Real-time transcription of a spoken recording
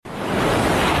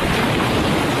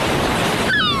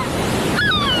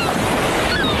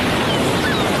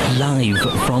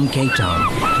From Cape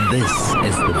Town, this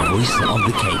is the Voice of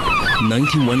the Cape,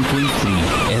 91.3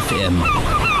 FM.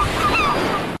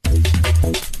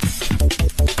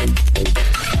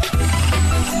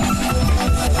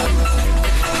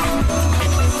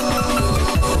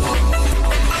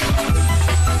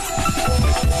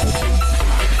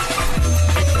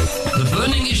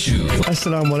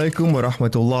 Assalamu alaikum wa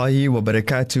rahmatullahi wa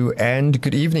barakatuh, and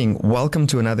good evening. Welcome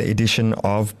to another edition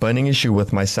of Burning Issue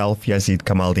with myself, Yazid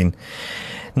Kamaldin.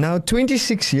 Now,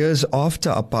 26 years after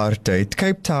apartheid,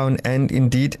 Cape Town and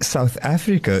indeed South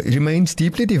Africa remains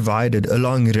deeply divided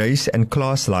along race and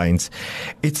class lines.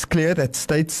 It's clear that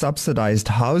state-subsidised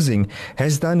housing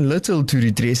has done little to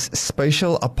redress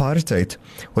spatial apartheid,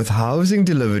 with housing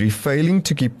delivery failing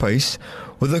to keep pace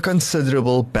with a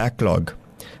considerable backlog.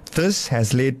 This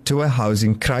has led to a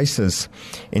housing crisis,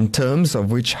 in terms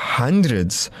of which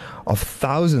hundreds of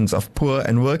thousands of poor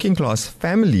and working class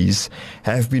families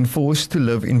have been forced to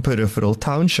live in peripheral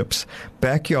townships,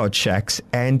 backyard shacks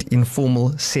and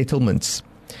informal settlements.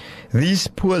 These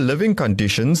poor living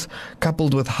conditions,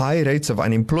 coupled with high rates of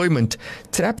unemployment,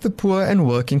 trap the poor and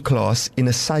working class in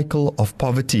a cycle of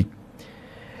poverty.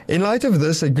 In light of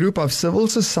this, a group of civil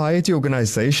society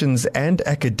organizations and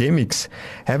academics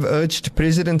have urged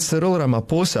President Cyril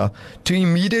Ramaphosa to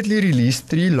immediately release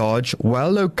 3 large,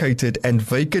 well-located and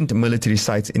vacant military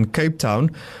sites in Cape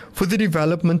Town for the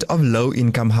development of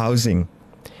low-income housing.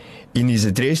 In his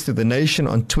address to the nation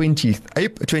on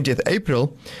 20th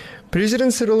April,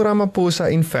 President Cyril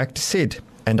Ramaphosa in fact said,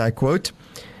 and I quote,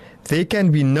 "There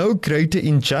can be no greater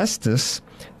injustice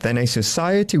than a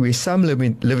society where some live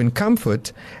in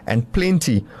comfort and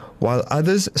plenty, while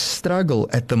others struggle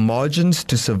at the margins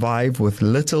to survive with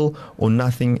little or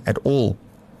nothing at all.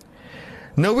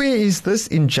 Nowhere is this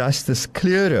injustice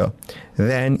clearer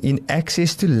than in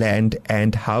access to land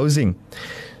and housing.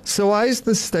 So why is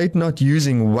the state not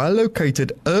using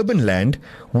well-located urban land,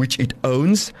 which it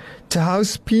owns, to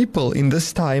house people in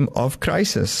this time of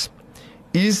crisis?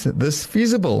 Is this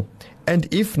feasible? And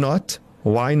if not,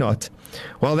 why not?"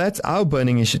 Well, that's our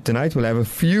burning issue tonight. We'll have a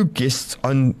few guests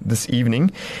on this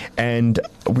evening, and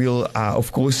we'll,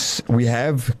 of course, we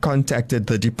have contacted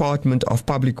the Department of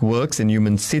Public Works and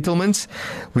Human Settlements.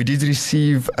 We did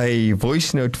receive a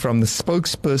voice note from the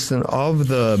spokesperson of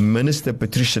the Minister,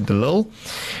 Patricia de Lille.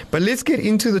 But let's get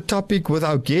into the topic with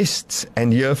our guests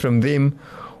and hear from them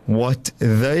what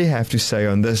they have to say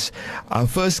on this. Our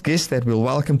first guest that we'll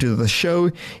welcome to the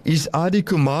show is Adi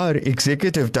Kumar,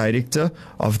 Executive Director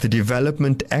of the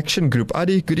Development Action Group.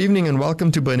 Adi, good evening and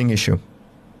welcome to Burning Issue.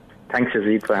 Thanks,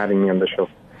 Azid, for having me on the show.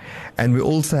 And we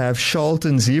also have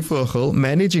Charlton Ziervogel,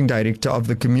 Managing Director of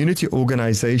the Community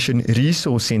Organisation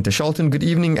Resource Centre. Charlton, good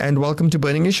evening and welcome to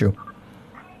Burning Issue.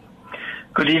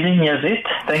 Good evening, Yazid.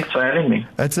 Thanks for having me.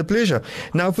 It's a pleasure.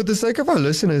 Now, for the sake of our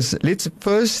listeners, let's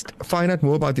first find out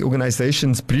more about the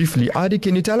organizations briefly. Adi,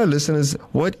 can you tell our listeners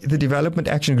what the Development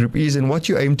Action Group is and what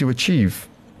you aim to achieve?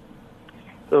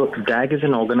 So, DAG is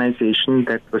an organization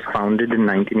that was founded in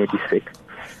 1986,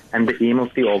 and the aim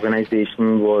of the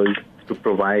organization was to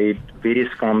provide various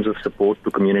forms of support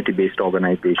to community-based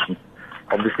organizations.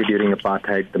 Obviously, during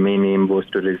apartheid, the main aim was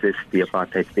to resist the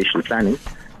apartheid spatial planning.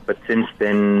 But since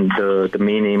then, the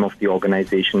main aim of the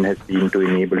organization has been to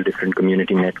enable different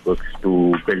community networks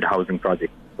to build housing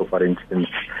projects. So, for instance,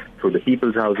 through the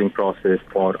People's Housing process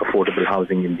for affordable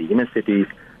housing in the inner cities,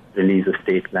 release of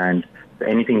state land. So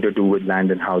anything to do with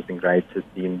land and housing rights has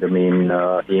been the main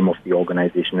aim of the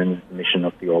organization and mission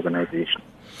of the organization.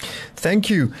 Thank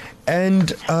you.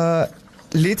 And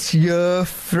let's hear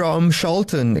from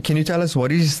Charlton. Can you tell us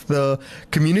what is the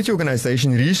Community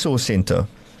Organisation Resource Centre?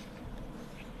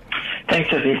 Thanks,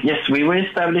 Azid. Yes, we were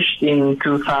established in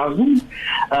 2000.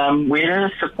 We're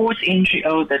a support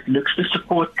NGO that looks to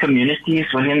support communities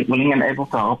willing and able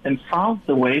to help themselves.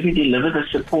 The way we deliver the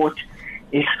support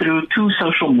is through 2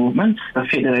 social movements, the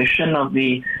Federation of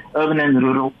the Urban and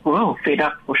Rural Poor, or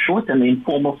FEDUP for short, and the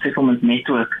Informal Settlement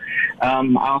Network.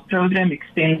 Our program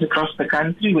extends across the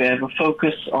country. We have a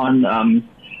focus on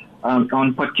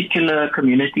particular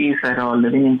communities that are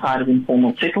living inside of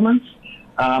informal settlements.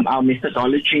 Our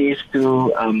methodology is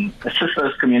to assist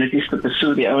those communities to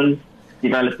pursue their own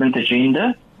development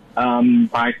agenda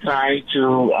by trying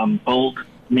to build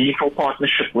meaningful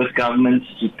partnership with governments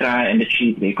to try and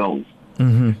achieve their goals.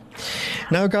 Mm-hmm.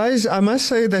 Now, guys, I must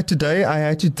say that today I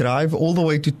had to drive all the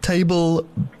way to Table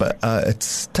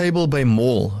Bay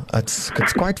Mall. It's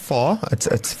quite far.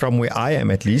 It's from where I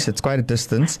am, at least. It's quite a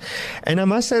distance. And I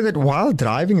must say that while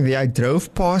driving there, I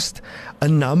drove past a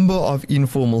number of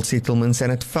informal settlements,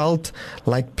 and it felt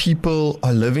like people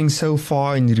are living so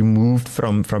far and removed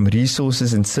from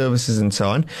resources and services and so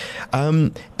on.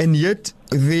 And yet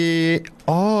there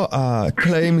are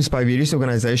claims by various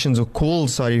organizations, or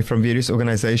calls, from various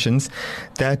organizations,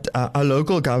 that our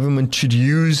local government should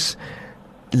use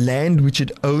land which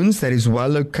it owns that is well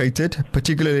located,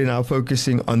 particularly now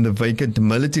focusing on the vacant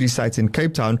military sites in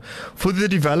Cape Town, for the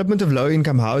development of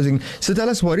low-income housing. So tell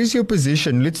us, what is your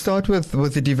position? Let's start with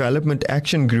the Development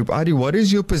Action Group. Adi, what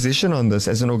is your position on this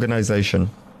as an organization?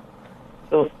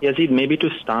 So, Yazid, maybe to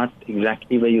start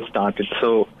exactly where you started.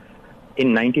 So,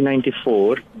 in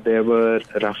 1994, there were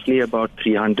roughly about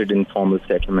 300 informal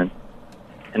settlements.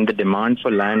 And the demand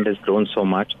for land has grown so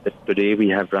much that today we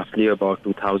have roughly about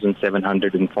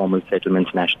 2,700 informal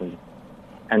settlements nationally.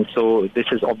 And so this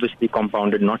is obviously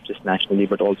compounded not just nationally,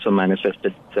 but also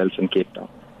manifested itself in Cape Town.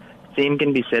 Same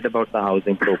can be said about the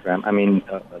housing program. I mean,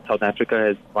 South Africa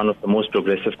has one of the most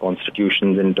progressive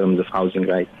constitutions in terms of housing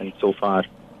rights. And so far,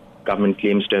 government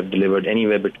claims to have delivered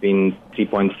anywhere between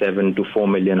 3.7 to 4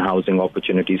 million housing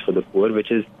opportunities for the poor, which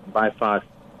is by far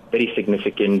very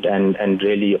significant and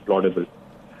really applaudable.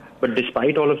 But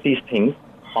despite all of these things,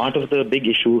 part of the big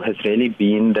issue has really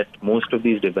been that most of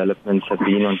these developments have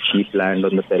been on cheap land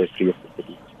on the periphery of the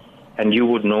city. And you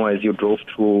would know, as you drove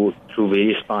through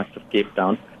various parts of Cape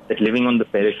Town, that living on the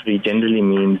periphery generally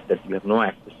means that you have no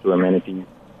access to amenities,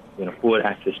 poor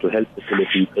access to health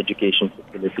facilities, education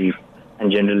facilities,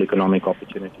 and general economic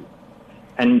opportunities.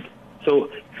 And so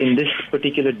in this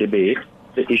particular debate,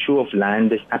 the issue of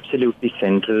land is absolutely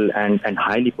central and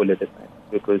highly politicized,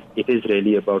 because it is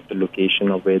really about the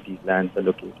location of where these lands are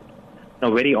located.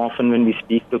 Now, very often when we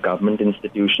speak to government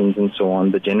institutions and so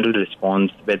on, the general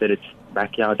response, whether it's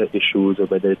backyard issues or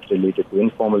whether it's related to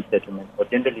informal settlements or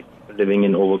generally people living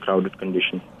in overcrowded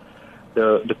conditions,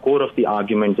 the core of the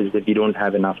argument is that we don't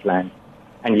have enough land.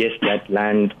 And yes, that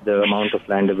land, the amount of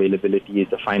land availability is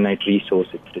a finite resource,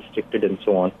 it's restricted and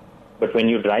so on. But when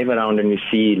you drive around and you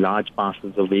see large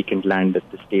parcels of vacant land that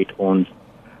the state owns,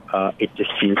 it just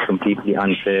feels completely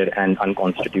unfair and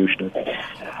unconstitutional.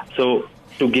 So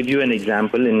to give you an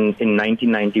example, in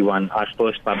 1991, our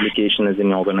first publication as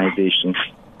an organization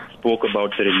spoke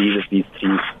about the release of these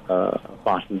three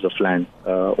parcels of land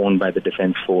owned by the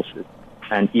Defense Forces.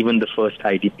 And even the first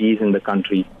IDPs in the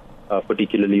country,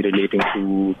 particularly relating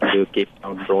to the Cape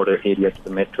Town broader area, to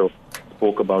the metro,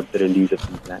 spoke about the release of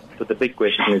these lands. So the big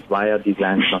question is, why are these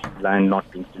land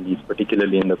not being released,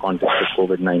 particularly in the context of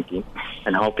COVID-19,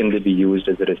 and how can they be used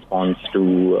as a response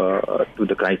to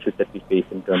the crisis that we face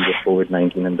in terms of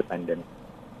COVID-19 and the pandemic?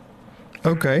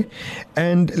 Okay,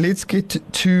 and let's get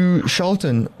to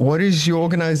Charlton. What is your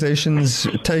organization's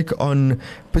take on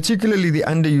particularly the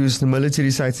underused military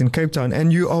sites in Cape Town?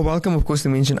 And you are welcome, of course, to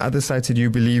mention other sites that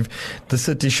you believe the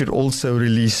city should also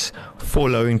release for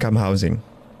low-income housing.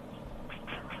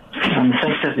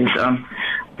 Thanks, David. I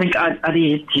think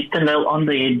Adi hit the nail on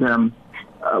the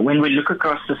head. When we look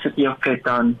across the city of Cape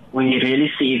Town, we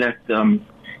really see that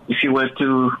if you were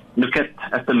to look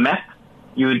at the map,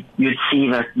 you'd see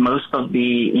that most of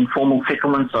the informal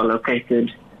settlements are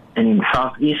located in the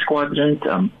southeast quadrant.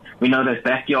 We know that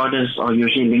backyarders are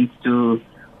usually linked to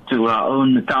our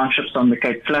own townships on the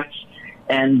Cape Flats,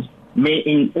 and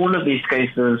in all of these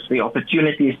cases, the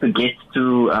opportunities to get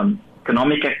to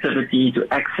economic activity, to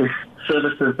access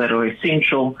services that are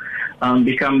essential,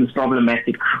 becomes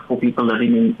problematic for people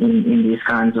living in these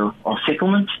kinds of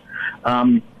settlements.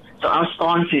 So our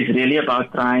stance is really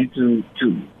about trying to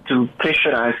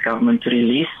pressurize government to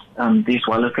release these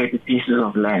well-located pieces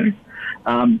of land.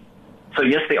 So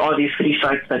yes, there are these three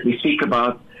sites that we speak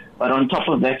about, but on top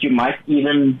of that, you might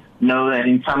even know that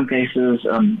in some cases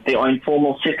there are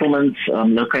informal settlements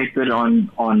located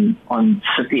on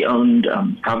city-owned,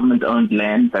 government-owned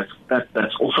land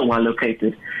that's also well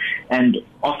located, and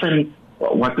often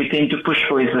what we tend to push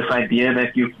for is this idea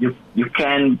that you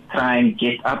can try and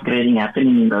get upgrading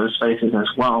happening in those spaces as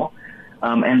well.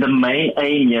 And the main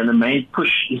aim here, the main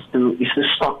push is to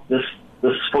stop this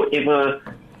forever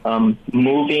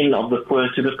moving of the poor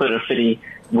to the periphery,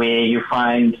 where you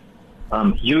find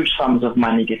huge sums of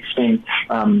money get spent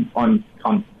on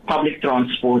public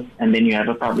transport, and then you have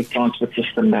a public transport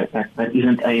system that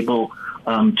isn't able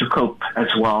to cope as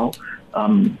well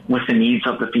with the needs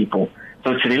of the people.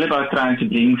 So it's really about trying to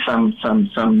bring some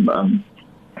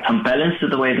balance to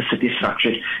the way the city is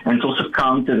structured, and to also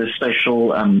counter the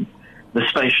spatial the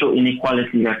spatial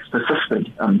inequality that's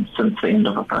persisted since the end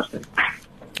of apartheid.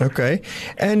 Okay.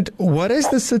 And what has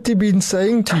the city been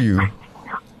saying to you?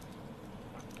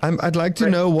 I'd like to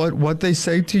know what they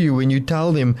say to you when you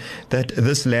tell them that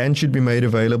this land should be made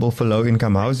available for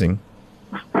low-income housing.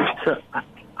 So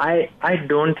I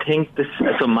don't think this,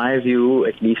 so my view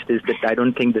at least is that I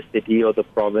don't think the city or the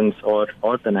province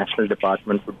or the national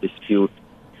department would dispute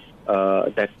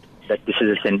that this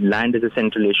is land is a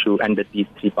central issue and that these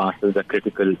three parcels are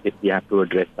critical if we have to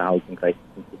address the housing crisis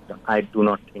in system. I do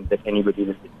not think that anybody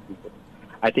will dispute it.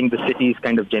 I think the city's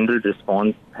kind of general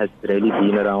response has really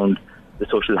been around the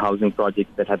social housing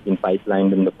projects that have been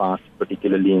pipelined in the past,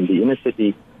 particularly in the inner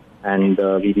city. And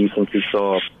we recently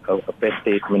saw a press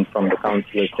statement from the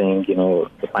councillor saying,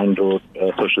 the Pine Road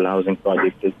social housing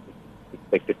project is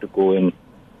expected to go in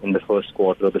the first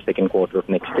quarter or the second quarter of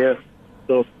next year.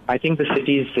 So I think the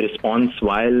city's response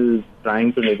while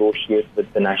trying to negotiate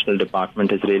with the national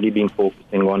department has really been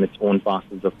focusing on its own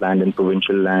parcels of land and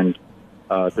provincial land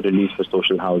to release for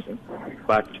social housing.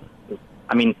 But,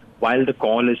 while the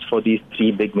call is for these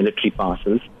three big military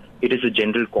parcels, it is a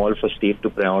general call for state to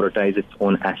prioritize its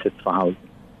own assets for housing.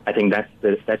 I think that's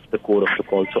the core of the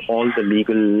call. So all the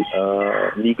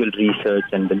legal research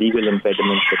and the legal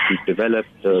impediments that we've developed,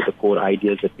 the core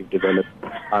ideas that we've developed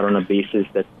are on a basis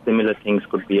that similar things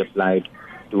could be applied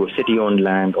to a city-owned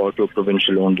land or to a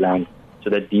provincial-owned land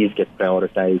so that these get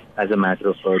prioritized as a matter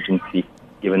of urgency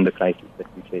given the crisis that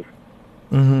we face.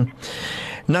 Mm-hmm.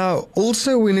 Now,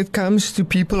 also when it comes to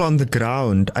people on the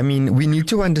ground, we need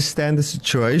to understand the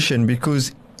situation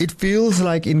because it feels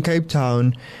like in Cape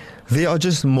Town, there are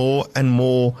just more and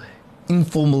more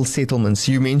informal settlements.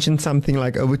 You mentioned something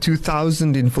like over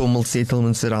 2,000 informal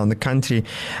settlements around the country.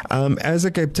 As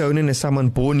a Cape Townian, as someone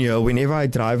born here, whenever I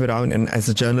drive around, and as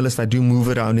a journalist, I do move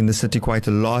around in the city quite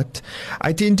a lot,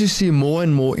 I tend to see more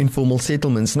and more informal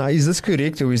settlements. Now, is this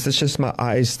correct or is this just my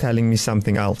eyes telling me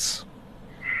something else?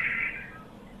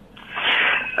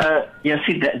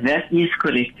 That is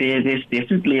correct. There's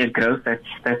definitely a growth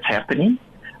that's happening.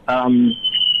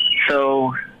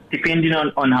 So depending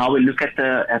on how we look at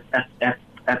the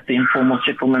informal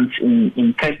settlements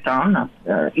in Cape Town,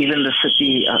 even the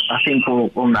city, I think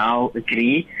will now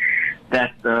agree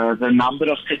that the number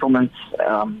of settlements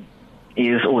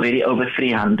is already over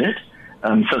 300.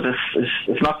 So this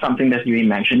is not something that you're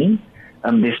imagining.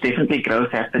 There's definitely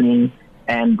growth happening,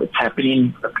 and it's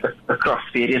happening across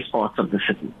various parts of the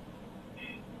city.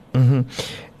 Mm-hmm.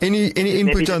 Any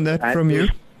input on that from you?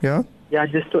 Yeah? Yeah,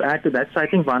 just to add to that, so I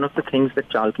think one of the things that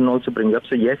Charlton also brings up,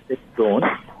 so yes, it's grown,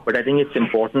 but I think it's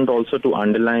important also to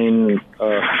underline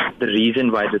the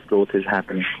reason why this growth is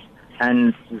happening.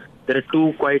 And there are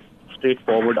two quite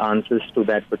straightforward answers to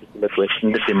that particular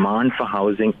question. The demand for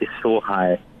housing is so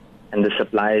high and the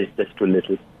supply is just too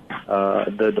little.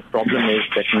 The problem is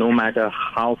that no matter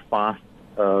how fast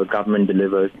government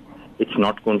delivers, it's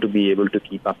not going to be able to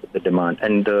keep up with the demand.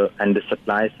 And the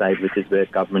supply side, which is where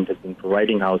government has been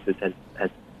providing houses, has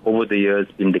over the years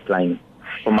been declining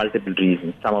for multiple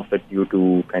reasons. Some of it due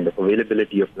to kind of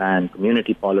availability of land,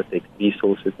 community politics,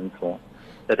 resources, and so on.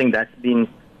 So I think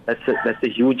that's a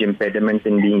huge impediment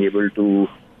in being able to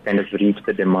kind of reach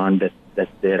the demand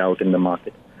that's there out in the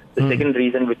market. The second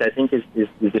reason, which I think is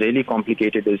really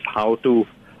complicated, is how to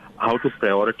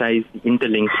prioritize the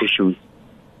interlinked issues.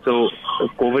 So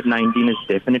COVID-19 has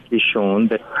definitely shown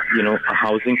that, a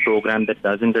housing program that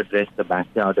doesn't address the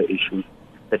backyard issues,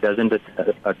 that doesn't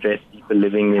address people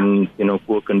living in,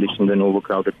 poor conditions and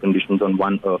overcrowded conditions on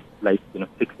one earth, like,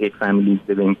 6-8 families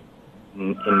living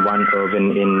in one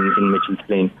urban in Mitchell's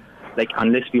Plain. Like,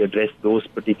 unless we address those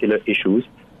particular issues,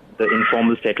 the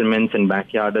informal settlements and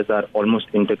backyarders are almost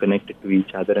interconnected to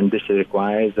each other, and this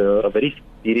requires a very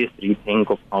serious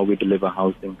rethink of how we deliver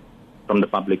housing from the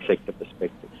public sector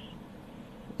perspective.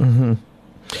 Mm-hmm.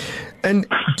 And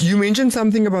you mentioned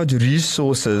something about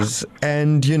resources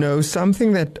and,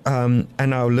 something that,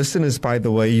 and our listeners, by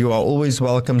the way, you are always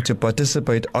welcome to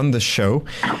participate on the show.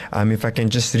 If I can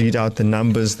just read out the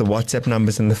numbers, the WhatsApp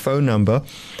numbers and the phone number.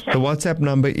 The WhatsApp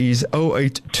number is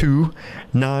 082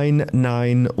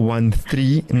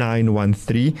 9913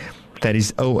 913. That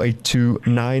is 082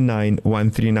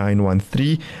 9913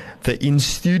 913. The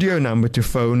in-studio number to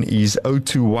phone is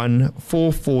 021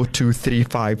 442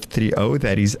 3530.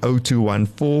 That is 021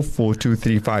 442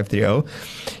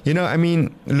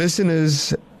 3530.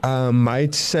 Listeners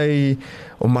might say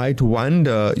or might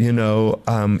wonder,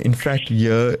 in fact,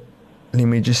 here, let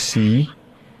me just see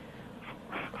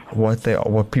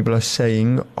what people are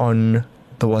saying on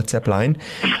the WhatsApp line.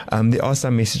 There are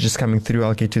some messages coming through.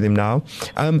 I'll get to them now.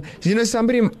 I've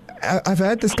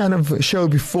had this kind of show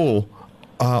before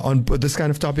on this kind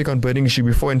of topic on burning issue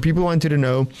before, and people wanted to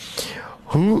know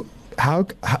how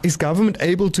is government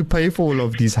able to pay for all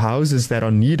of these houses that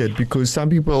are needed? Because some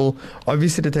people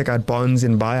obviously they take out bonds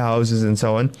and buy houses and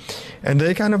so on, and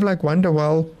they kind of like wonder,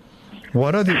 well,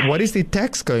 what is the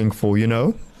tax going for, you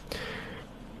know?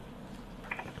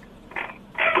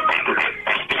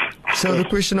 So the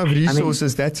question of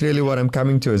resources, that's really what I'm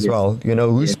coming to as well. You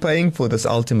know, who's paying for this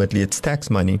ultimately? It's tax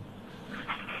money.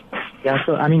 Yeah,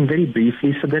 so very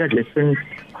briefly, so there are different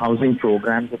housing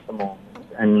programs at the moment.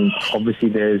 And obviously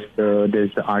there's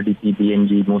the RDP,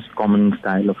 BNG, most common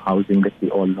style of housing that we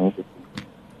all know, which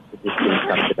is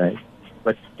state-subsidised.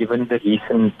 But given the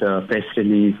recent press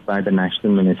release by the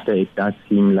national minister, it does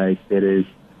seem like there is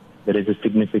a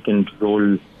significant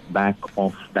roll back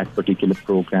of that particular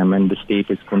program, and the state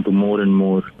is going to more and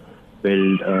more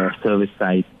build service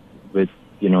sites with,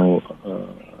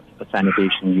 a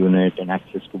sanitation unit and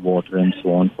access to water and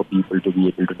so on for people to be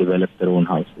able to develop their own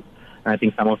houses. And I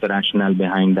think some of the rationale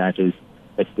behind that is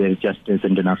that there just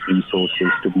isn't enough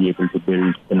resources to be able to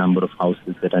build the number of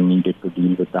houses that are needed to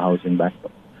deal with the housing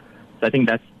backlog. So I think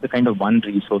that's the kind of one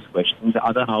resource question. The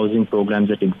other housing programs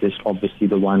that exist, obviously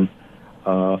the one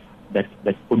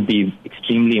that could be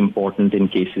extremely important in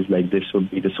cases like this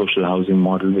would be the social housing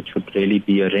model, which would really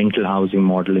be a rental housing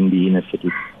model in the inner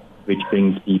city, which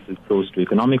brings people close to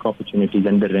economic opportunities,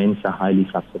 and the rents are highly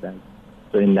subsidized.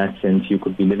 So in that sense, you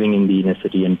could be living in the inner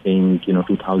city and paying,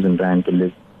 2,000 rand to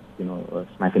live,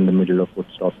 smack in the middle of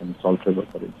Woodstock and Salt River,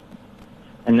 for instance.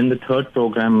 And then the third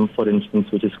program, for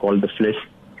instance, which is called the FLIS,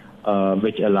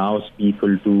 which allows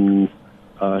people to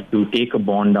take a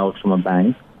bond out from a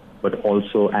bank, but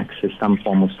also access some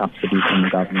form of subsidy from the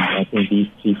government. I think these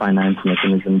three finance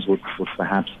mechanisms would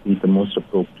perhaps be the most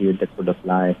appropriate that would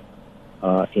apply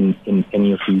in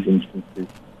any of these instances.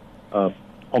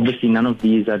 Obviously, none of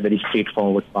these are very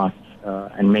straightforward paths,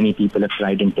 and many people have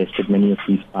tried and tested many of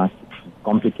these paths. It's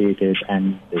complicated,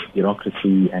 and there's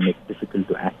bureaucracy, and it's difficult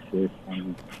to access,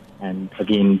 and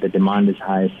again, the demand is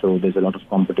high, so there's a lot of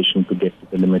competition to get to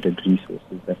the limited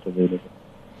resources that's available.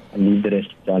 And leave the rest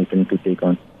to Charlton to take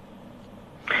on.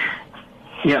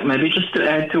 Yeah, maybe just to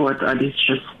add to what Adis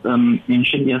just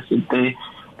mentioned yesterday,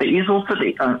 there is also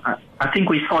I think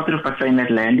we started off by saying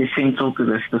that land is central to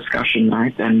this discussion,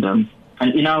 right? And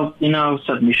in our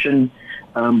submission,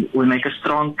 we make a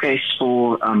strong case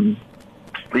for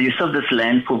the use of this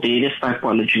land for various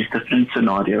typologies, different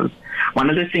scenarios. One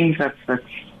of the things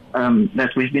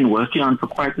that we've been working on for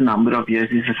quite a number of years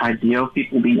is this idea of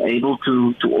people being able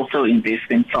to also invest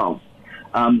themselves.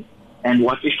 And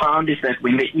what we found is that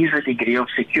when there is a degree of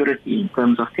security in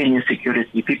terms of tenure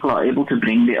security, people are able to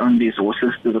bring their own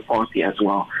resources to the party as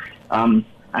well.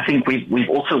 I think we've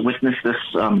also witnessed this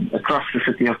across the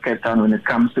city of Cape Town when it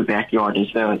comes to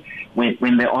backyards.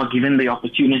 When they are given the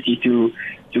opportunity to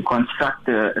construct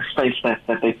a space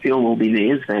that they feel will be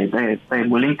theirs, they're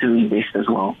willing to invest as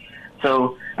well.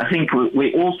 So I think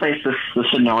we all face the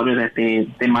scenario that there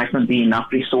might not be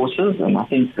enough resources, and I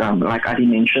think, like Adi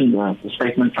mentioned, the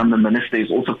statement from the minister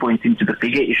is also pointing to the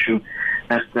bigger issue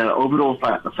that the overall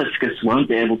fiscus won't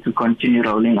be able to continue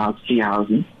rolling out free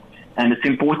housing. And it's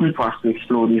important for us to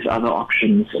explore these other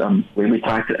options where we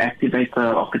try to activate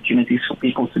the opportunities for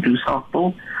people to do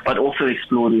self-build, but also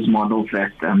explore these models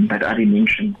that Adi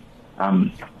mentioned.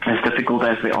 As difficult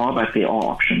as they are, but there are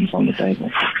options on the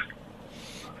table.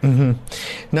 Mm-hmm.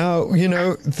 Now,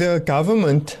 the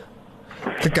government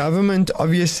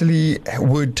obviously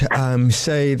would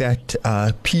say that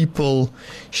people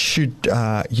should,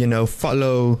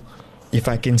 follow, if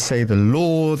I can say, the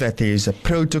law, that there's a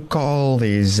protocol,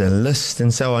 there's a list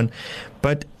and so on.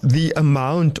 But the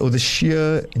amount or the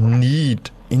sheer need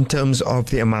in terms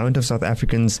of the amount of South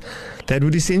Africans that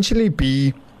would essentially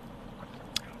be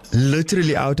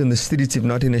literally out in the streets, if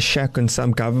not in a shack on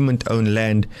some government-owned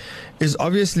land, is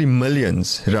obviously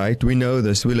millions, right? We know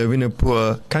this. We live in a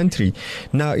poor country.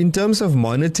 Now, in terms of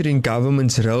monitoring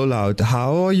government's rollout,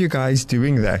 how are you guys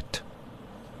doing that?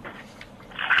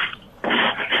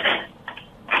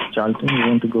 Charlton, you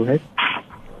want to go ahead?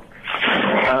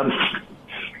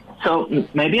 So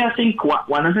maybe I think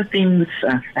one of the things,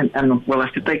 and we'll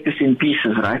have to take this in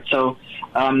pieces, right? So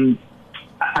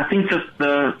I think that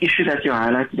the issue that you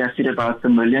highlighted, Yasid, about the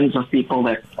millions of people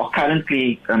that are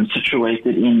currently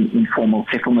situated in informal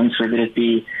settlements, whether it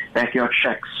be backyard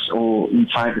shacks or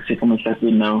inside the settlements that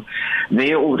we know,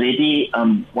 they already,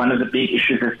 one of the big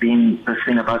issues has been this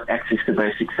thing about access to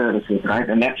basic services, right?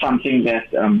 And that's something that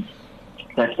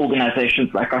that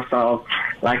organizations like ourselves,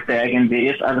 like DAG and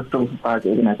various other civil society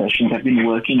organizations have been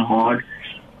working hard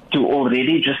to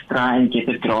already just try and get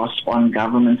a grasp on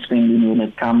government spending when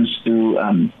it comes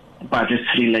to budgets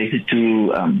related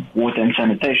to water and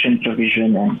sanitation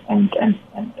provision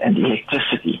and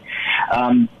electricity.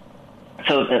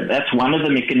 So that's one of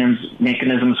the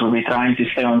mechanisms where we're trying to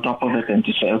stay on top of it and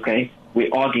to say, okay, we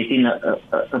are getting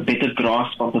a better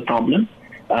grasp of the problem,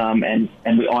 and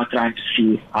we are trying to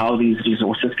see how these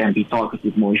resources can be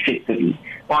targeted more effectively.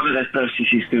 Part of that process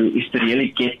is to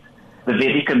really get the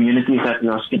very communities that we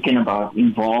are speaking about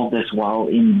involved as well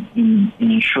in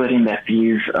ensuring that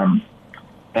these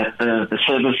that the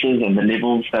services and the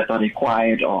levels that are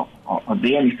required are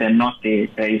there, and if they're not there,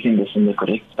 they're using this in the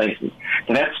correct spaces.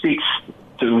 So that speaks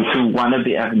to one of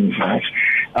the avenues, right?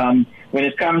 When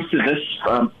it comes to this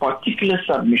particular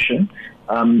submission,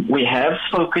 we have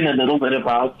spoken a little bit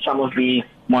about some of the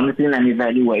monitoring and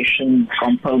evaluation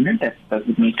component that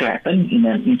would need to happen in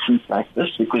an instance like this,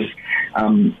 because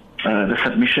the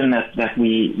submission that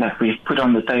we've put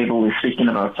on the table is speaking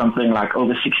about something like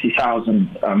over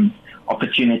 60,000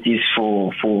 opportunities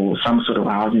for some sort of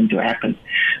housing to happen.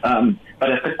 But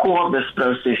at the core of this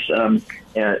process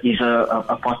is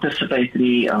a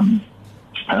participatory,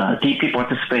 deeply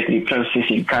participatory process,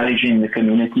 encouraging the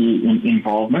community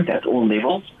involvement at all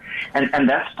levels. And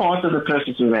that's part of the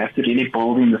process where we have to really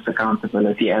build in this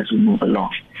accountability as we move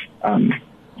along.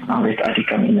 I'll let Adi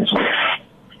come in as well.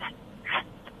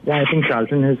 Yeah, I think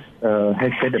Charlton has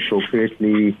said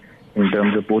appropriately in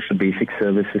terms of both the basic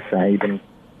services side and,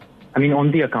 I mean,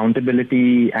 on the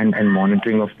accountability and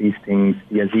monitoring of these things,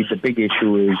 Yazid, the big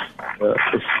issue is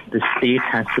the state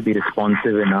has to be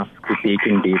responsive enough to take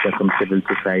in data from civil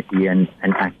society and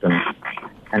act on it.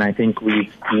 And I think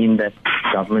we've seen that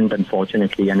government,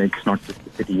 unfortunately, and it's not just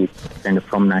the city, it's kind of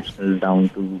from national down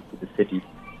to the city,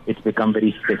 it's become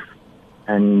very stiff.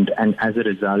 And as a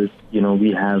result,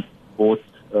 we have both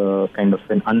kind of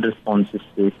an unresponsive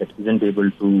state that isn't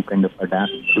able to kind of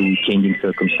adapt to changing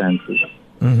circumstances.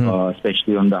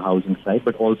 Especially on the housing side,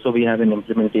 but also we have an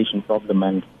implementation problem,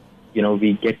 and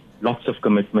we get lots of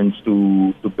commitments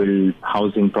to build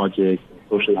housing projects,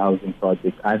 social housing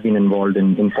projects. I've been involved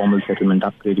in informal settlement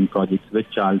upgrading projects with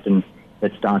Charlton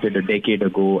that started a decade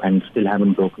ago and still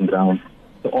haven't broken ground.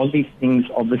 So all these things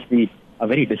obviously are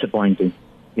very disappointing,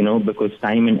 because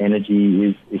time and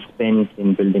energy is spent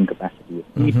in building capacity of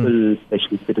people,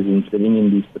 especially citizens living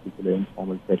in these particular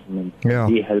informal settlements. Yeah.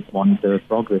 They help monitor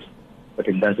progress, but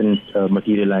it doesn't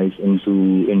materialize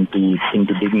into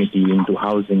dignity, into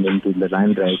housing, into the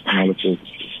land rights and all of those.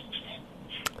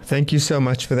 Thank you so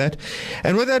much for that.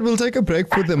 And with that, we'll take a break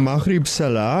for the Maghrib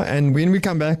Salah. And when we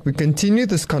come back, we continue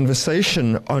this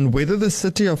conversation on whether the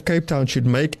city of Cape Town should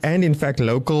make, and in fact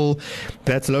local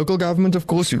government, of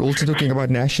course. We're also talking about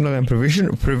national and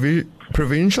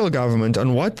provincial government,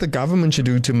 on what the government should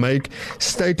do to make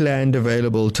state land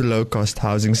available to low-cost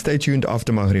housing. Stay tuned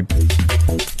after Maghrib.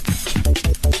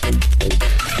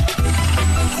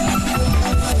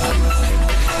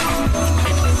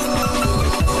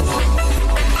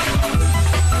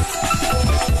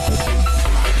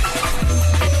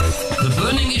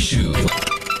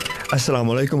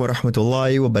 Assalamu alaikum wa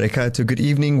rahmatullahi wa barakatuh. Good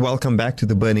evening. Welcome back to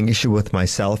The Burning Issue with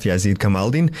myself, Yazid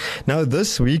Kamaldeen. Now,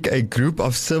 this week, a group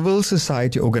of civil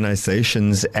society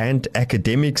organizations and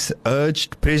academics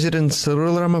urged President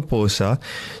Cyril Ramaphosa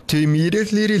to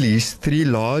immediately release 3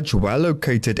 large,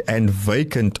 well-located and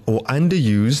vacant or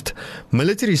underused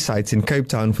military sites in Cape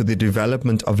Town for the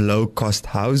development of low-cost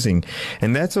housing.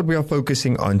 And that's what we are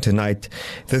focusing on tonight.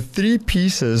 The 3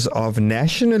 pieces of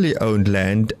nationally owned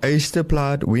land,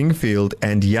 Eysterplaat, Wingfield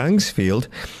and Youngsfield,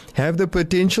 have the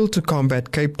potential to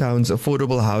combat Cape Town's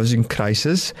affordable housing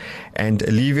crisis and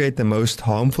alleviate the most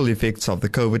harmful effects of the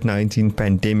COVID-19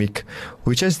 pandemic,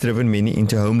 which has driven many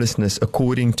into homelessness,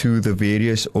 according to the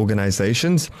various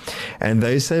organizations. And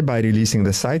they say by releasing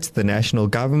the sites, the national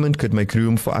government could make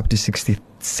room for up to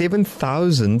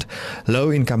 67,000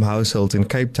 low-income households in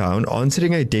Cape Town,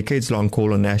 answering a decades-long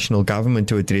call on national government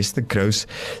to address the gross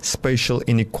spatial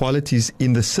inequalities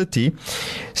in the city.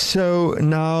 So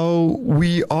now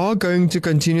we are going to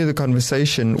continue the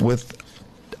conversation with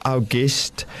our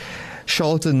guest,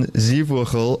 Charlton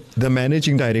Ziervogel, the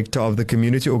Managing Director of the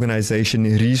community organization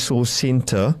Resource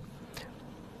Centre.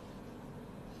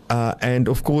 And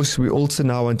of course, we also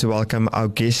now want to welcome our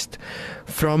guest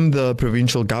from the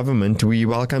provincial government. We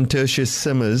welcome Tertius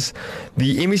Simmers,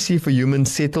 the MEC for Human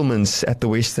Settlements at the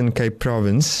Western Cape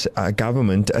Province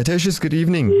government. Tertius, good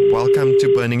evening. Welcome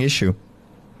to Burning Issue.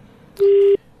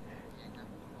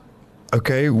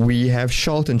 Okay, we have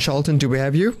Charlton. Charlton, do we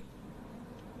have you?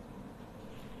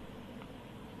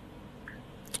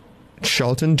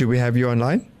 Charlton, do we have you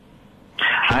online?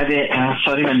 Hi there.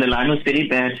 Sorry, man, the line was very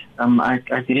bad. I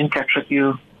didn't catch what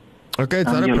you Okay,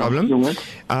 it's not a problem.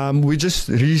 We're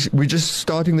just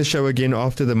starting the show again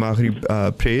after the Maghrib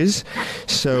prayers.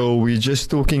 So we're just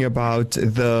talking about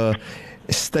the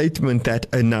statement that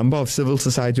a number of civil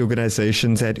society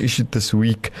organizations had issued this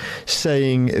week,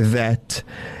 saying that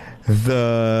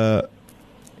that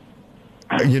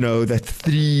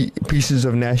 3 pieces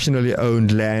of nationally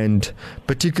owned land,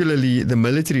 particularly the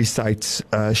military sites,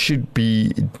 should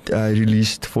be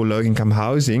released for low-income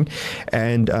housing.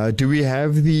 And do we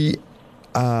have the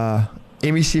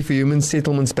MEC for Human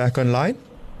Settlements back online?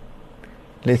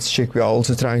 Let's check. We are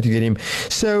also trying to get him.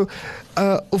 So,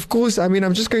 of course, I mean,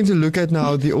 I'm just going to look at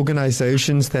now the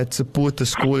organizations that support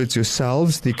this call. It's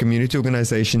yourselves, the Community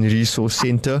Organization Resource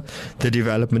Center, the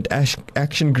Development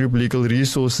Action Group Legal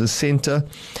Resources Center,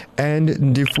 and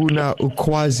Ndifuna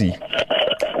Ukwazi.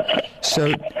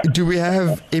 So, do we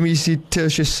have MEC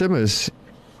Tertius Simmers?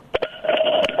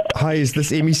 Hi, is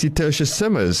this MEC Tertius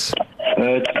Simmers?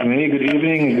 It's me. Good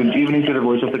evening. Good evening to the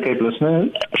Voice of the Cape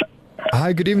listeners.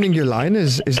 Hi, good evening. Your line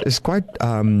is quite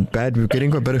bad. We're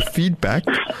getting a bit of feedback.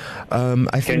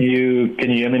 I think, can you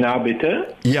hear me now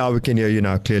better? Yeah, we can hear you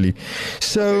now clearly.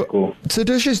 So, okay, cool. So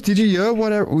Tertius, did you hear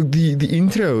what the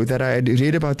intro that I had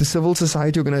read about the civil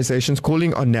society organizations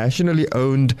calling on nationally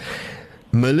owned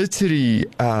military,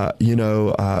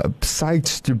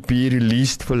 sites to be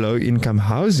released for low-income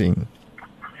housing?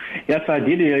 Yes, I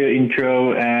did hear your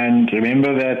intro, and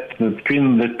remember that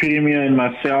between the Premier and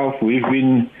myself, we've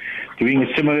been doing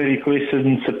a similar request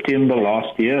in September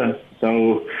last year.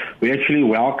 So we actually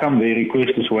welcome their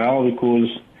request as well, because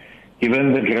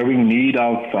given the growing need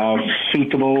of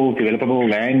suitable, developable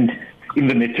land in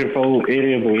the metropolitan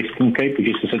area of the Western Cape, which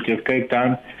is the city of Cape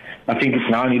Town, I think it's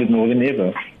now needed more than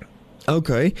ever.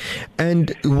 Okay.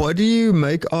 And what do you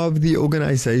make of the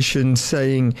organization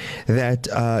saying that,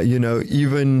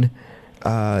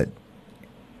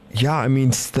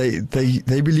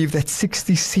 they believe that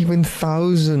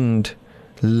 67,000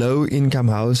 low-income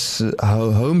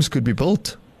homes could be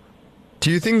built? Do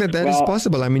you think that is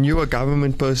possible? I mean, you're a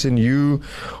government person, you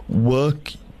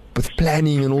work with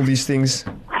planning and all these things.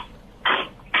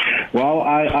 Well,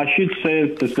 I should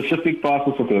say the specific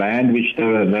parcels of land which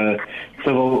the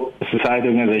civil society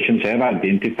organizations have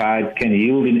identified can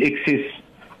yield in excess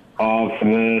of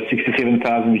the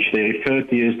 67,000 which they refer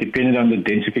to as, depending on the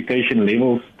densification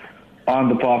levels on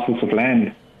the parcels of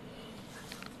land.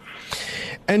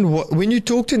 And when you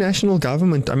talk to national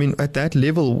government, I mean, at that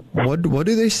level, what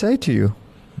do they say to you?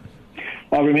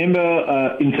 I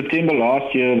remember in September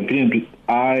last year,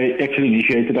 I actually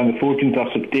initiated on the 14th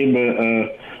of September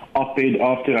op-ed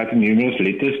after writing numerous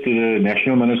letters to the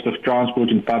National Minister of Transport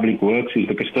and Public Works, who's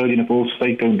the custodian of all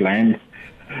state-owned land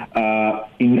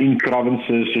in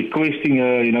provinces, requesting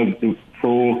her,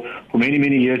 for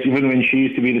many years, even when she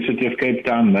used to be the City of Cape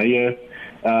Town mayor,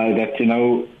 that,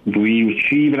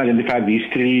 she even identified these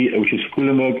 3, which is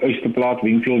Kulenburg, Oysterplaat,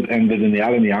 Wingfield, and the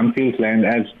Daniel and the Youngfields land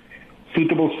as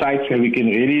suitable sites where we can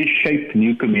really shape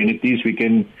new communities. We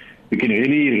can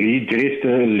really redress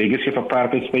the legacy of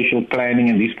apartheid spatial planning,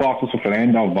 and these parcels of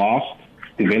land are vast,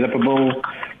 developable.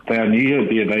 They are near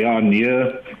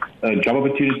job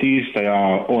opportunities. They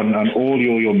are on all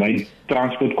your main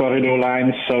transport corridor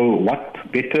lines. So what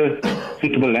better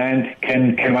suitable land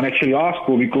can one actually ask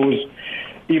for? Because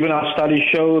even our studies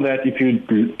show that if you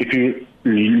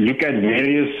look at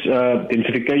various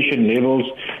densification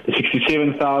levels, the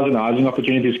 67,000 housing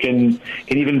opportunities can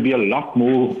even be a lot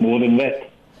more than that.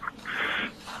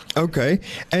 Okay,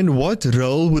 and what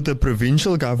role would the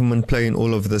provincial government play in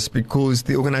all of this? Because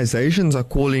the organizations are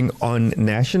calling on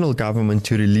national government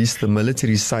to release the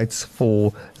military sites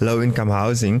for low-income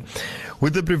housing.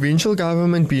 Would the provincial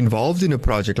government be involved in a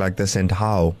project like this, and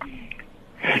how?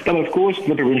 Well, of course,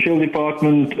 the provincial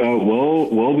department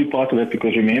will be part of that,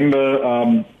 because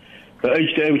remember, the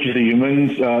HDA, which is the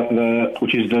humans,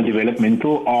 which is the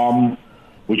developmental arm,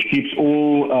 which keeps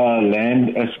all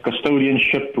land as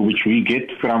custodianship, which we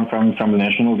get from the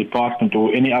national department,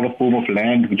 or any other form of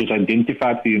land which is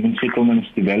identified for human settlements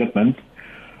development.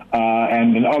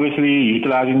 And then obviously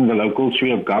utilizing the local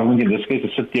sphere of government, in this case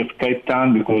the City of Cape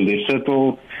Town, because there's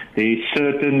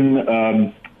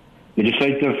certain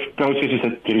legislative processes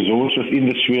that resorts within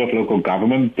the sphere of local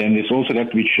government, and there's also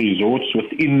that which resorts with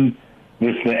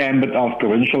the ambit of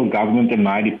provincial government and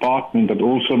my department, but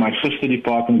also my sister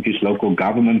department, which is local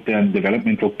government and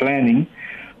developmental planning.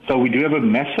 So we do have a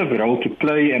massive role to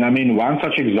play. And I mean, one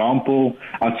such example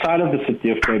outside of the City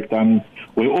of Cape Town,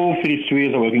 where all 3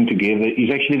 spheres are working together,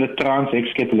 is actually the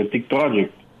Trans-Ex Catalytic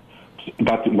project.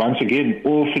 But once again,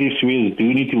 all 3 spheres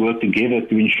do need to work together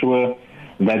to ensure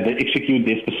that they execute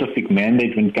their specific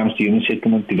mandate when it comes to human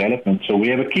settlement development. So we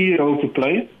have a key role to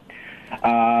play.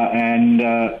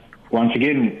 Once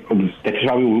again, that is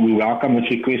how we welcome this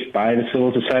request by the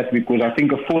civil society, because I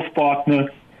think a fourth partner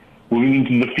moving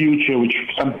into the future, which is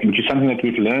something that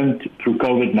we've learned through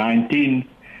COVID-19,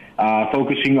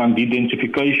 focusing on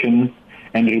de-densification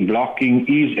and reblocking,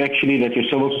 is actually that your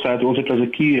civil society also plays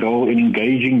a key role in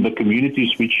engaging the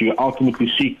communities which you ultimately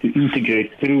seek to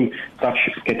integrate through such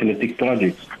catalytic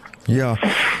projects. Yeah.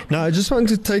 Now, I just want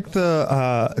to take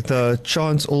the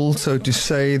chance also to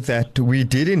say that we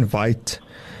did invite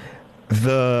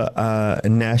the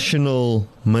National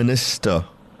Minister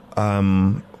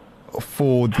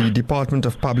for the Department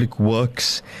of Public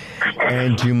Works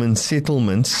and Human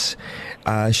Settlements.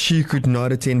 She could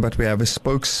not attend, but we have a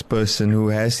spokesperson who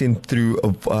has sent through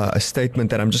a statement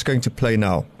that I'm just going to play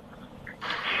now.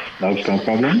 That's no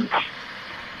problem.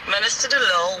 Minister De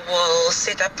Lille will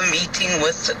set up a meeting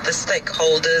with the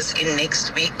stakeholders in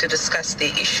next week to discuss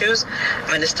their issues.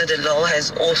 Minister De Lille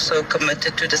has also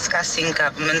committed to discussing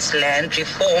government's land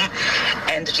reform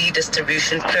and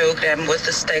redistribution program with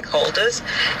the stakeholders,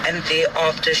 and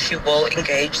thereafter she will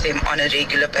engage them on a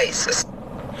regular basis.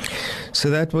 So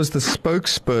that was the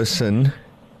spokesperson,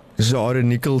 Zara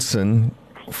Nicholson,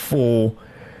 for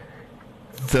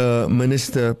the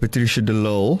Minister Patricia De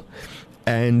Lille.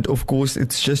 And of course,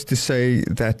 it's just to say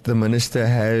that the minister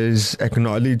has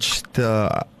acknowledged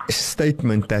the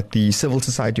statement that the civil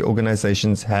society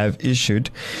organizations have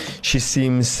issued. She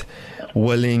seems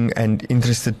willing and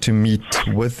interested to meet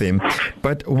with them.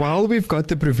 But while we've got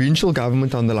the provincial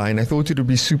government on the line, I thought it would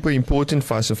be super important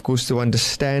for us, of course, to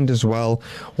understand as well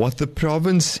what the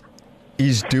province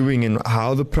is doing and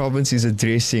how the province is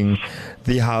addressing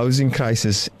the housing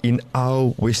crisis in our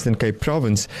Western Cape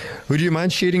province. Would you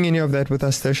mind sharing any of that with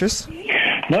us, Tertius?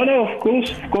 No, of course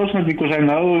not, because I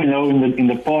know, in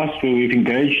the past where we've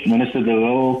engaged Minister De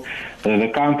Lille,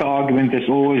 the counter argument has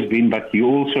always been, but you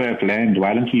also have land,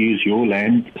 why don't you use your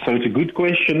land? So it's a good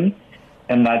question,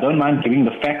 and I don't mind giving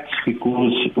the facts,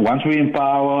 because once we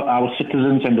empower our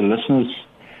citizens and the listeners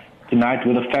tonight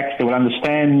with the facts, they will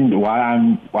understand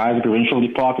why the provincial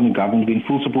department and government is in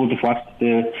full support of what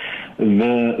the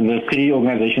three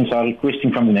organizations are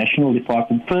requesting from the national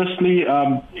department. Firstly,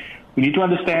 we need to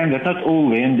understand that not all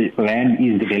land is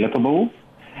developable.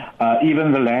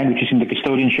 Even the land which is in the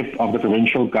custodianship of the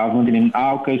provincial government, and in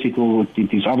our case it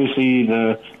is obviously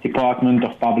the Department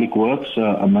of Public Works,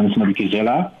 Minister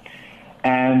Madikizela.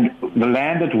 And the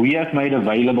land that we have made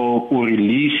available or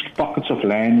released pockets of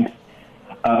land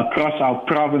across our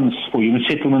province for human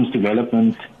settlements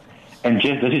development, and this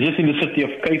is just in the city of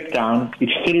Cape Town,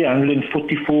 it's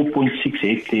 344.6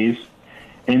 hectares.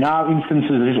 In our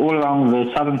instances, it is all along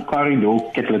the Southern Corridor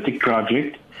catalytic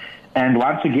project. And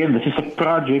once again, this is a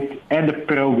project and a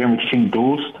program which is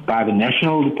endorsed by the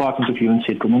National Department of Human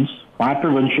Settlements, my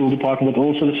provincial department, but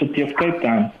also the city of Cape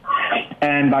Town.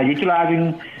 And by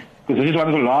utilizing, because this is one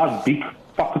of the last big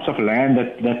pockets of land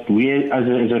that we as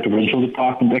a provincial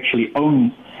department actually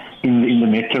own in the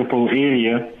metropole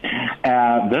area,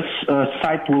 this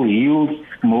site will yield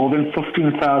more than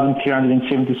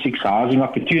 15,376 housing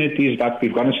opportunities. But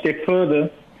we've gone a step further.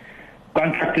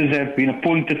 Contractors have been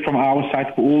appointed from our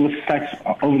site for all the sites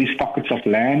over these pockets of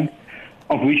land,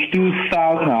 of which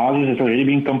 2,000 houses have already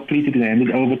been completed and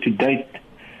handed over to date.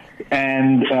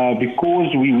 And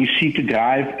because we seek to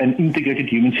drive an integrated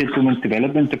human settlement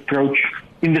development approach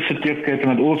in the city of Cape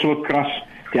Town and also across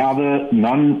the other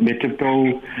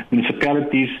non-metropole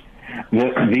municipalities,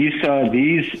 these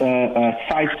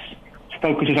sites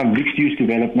focuses on mixed-use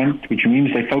development, which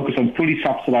means they focus on fully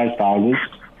subsidized houses,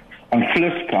 on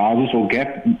FLISC houses or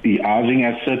gap housing,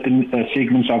 as certain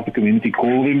segments of the community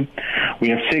call them. We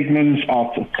have segments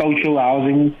of social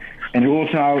housing, and we're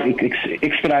also now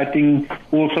expediting,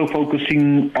 also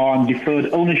focusing on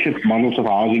deferred ownership models of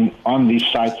housing on these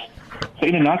sites. So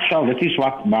in a nutshell, that is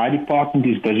what my department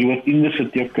is busy with in the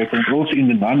city of Cape Town, and also in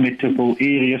the non-metropole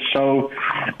areas. So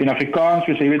in Afrikaans,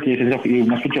 we say, you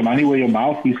must put your money where your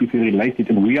mouth is if you relate it,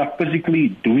 and we are physically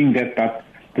doing that, but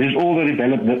this is all the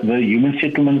human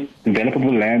settlement,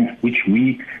 developable land, which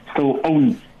we still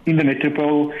own in the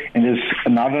metropole, and there's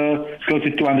another close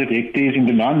to 200 hectares in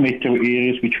the non-metro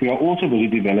areas, which we are also busy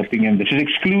developing, and this is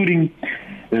excluding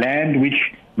land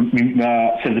which, so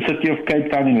the city of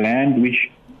Cape Town and land which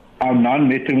our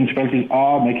non-metro municipalities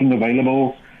are making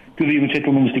available to the Human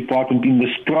Settlements Department in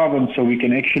this province, so we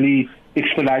can actually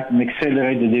expedite and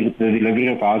accelerate the delivery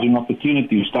of housing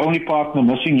opportunities. The only partner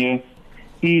missing here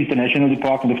is the National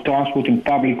Department of Transport and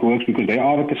Public Works, because they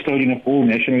are the custodian of all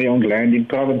nationally owned land in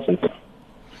provinces.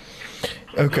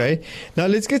 Okay. Now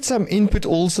let's get some input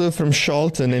also from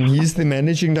Charlton, and he's the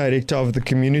Managing Director of the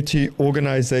Community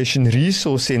Organisation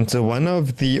Resource Centre, one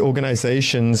of the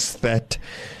organisations that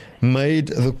made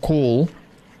the call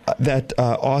that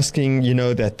asking,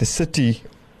 that the city,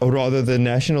 or rather the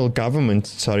national government,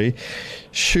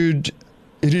 should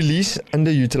release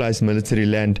underutilised military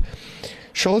land.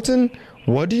 Charlton,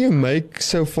 what do you make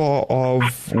so far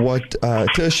of what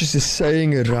Tertius is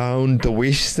saying around the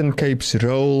Western Cape's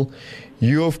role?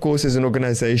 You, of course, as an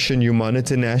organisation, you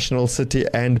monitor national, city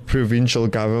and provincial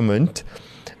government.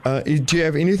 Do you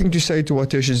have anything to say to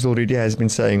what Tertius already has been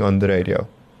saying on the radio?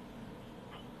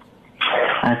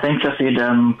 Thanks, Asid.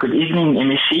 Good evening,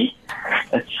 MEC.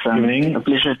 It's a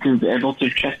pleasure to be able to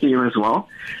chat to you as well.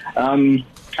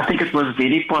 I think it was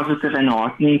very positive and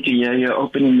heartening to hear your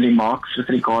opening remarks with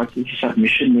regard to the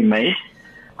submission we made.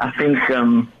 I think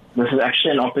this is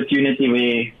actually an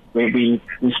opportunity where we're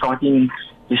starting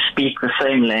to speak the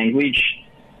same language.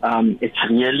 It's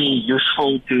really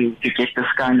useful to get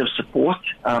this kind of support.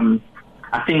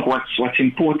 I think what's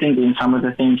important in some of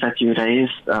the things that you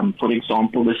raised, for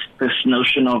example, this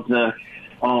notion of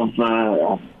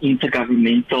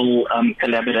intergovernmental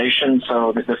collaboration,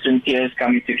 so the different tiers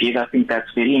coming together, I think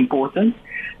that's very important.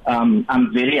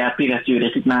 I'm very happy that you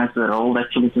recognize the role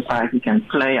that civil society can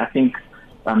play. I think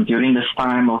during this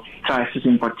time of crisis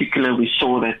in particular, we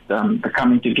saw that the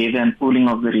coming together and pooling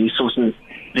of the resources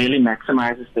really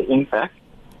maximizes the impact.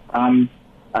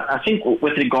 I think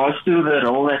with regards to the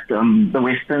role that the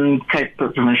Western Cape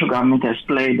provincial government has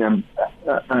played,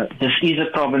 this is a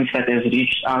province that has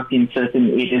reached out in certain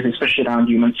areas, especially around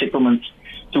human settlements,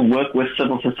 to work with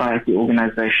civil society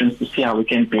organizations to see how we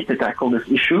can better tackle this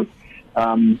issue.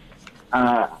 I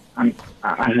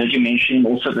heard you mention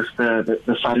also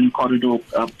the Southern Corridor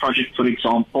project, for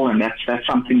example, and that's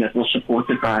something that was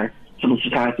supported by civil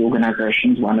society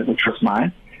organizations, one of which was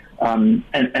mine. And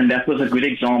that was a good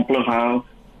example of how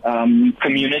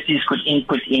communities could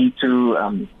input into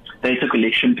data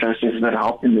collection processes that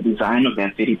helped in the design of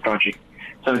that very project.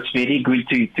 So it's very good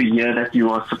to hear that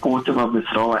you are supportive of this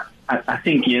role. I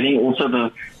think hearing also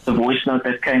the voice note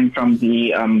that came from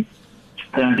the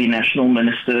national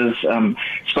minister's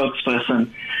spokesperson,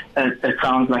 it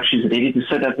sounds like she's ready to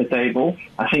sit at the table.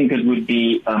 I think it would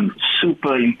be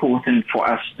super important for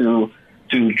us to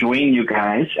join you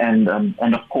guys and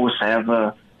of course have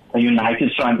a united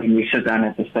front when we sit down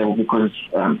at this table, because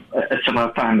it's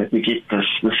about time that we get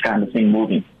this kind of thing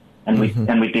moving, and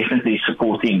we're definitely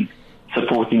supporting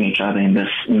each other in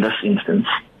this instance.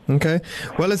 Okay.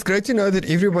 Well, it's great to know that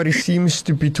everybody seems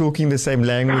to be talking the same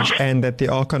language and that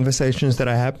there are conversations that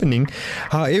are happening.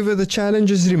 However, the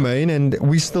challenges remain and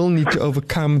we still need to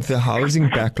overcome the housing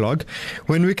backlog.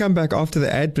 When we come back after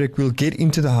the ad break, we'll get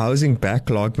into the housing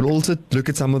backlog. We'll also look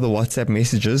at some of the WhatsApp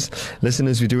messages.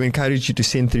 Listeners, we do encourage you to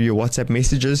send through your WhatsApp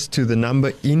messages to the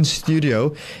number in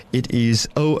studio. It is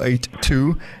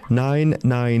 082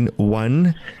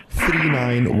 991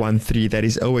 3913. That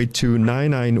is 082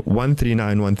 991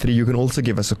 3913. You can also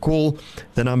give us a call.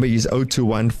 The number is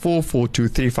 021 442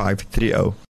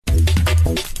 3530.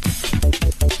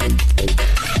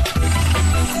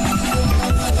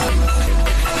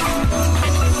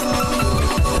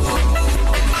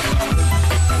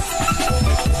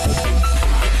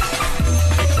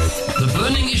 The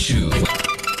Burning Issue.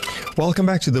 Welcome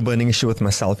back to The Burning Issue with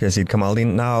myself, Yazid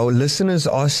Kamaldeen. Now, listeners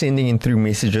are sending in through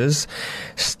messages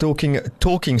talking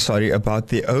about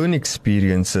their own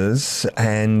experiences.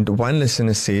 And one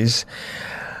listener says,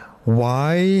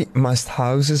 why must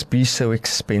houses be so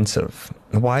expensive?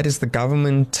 Why does the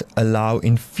government allow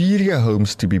inferior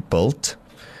homes to be built?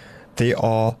 There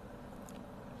are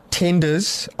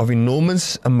tenders of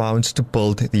enormous amounts to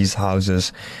build these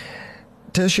houses.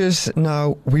 Tertius,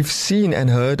 now we've seen and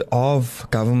heard of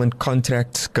government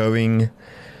contracts going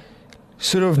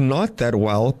sort of not that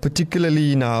well,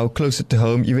 particularly now closer to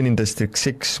home, even in District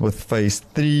 6 with Phase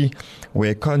 3,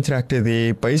 where a contractor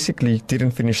there basically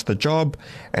didn't finish the job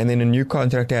and then a new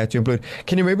contractor had to employ.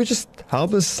 Can you maybe just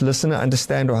help us listener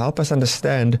understand, or help us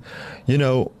understand,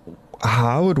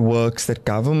 how it works that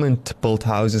government-built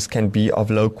houses can be of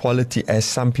low quality as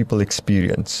some people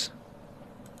experience?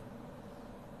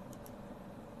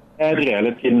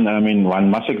 Reality,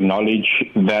 one must acknowledge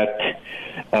that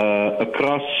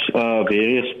across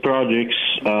various projects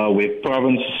where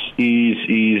province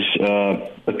is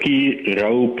a key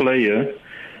role player,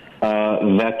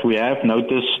 that we have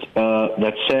noticed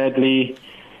that sadly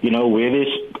where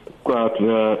there's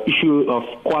the issue of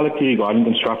quality regarding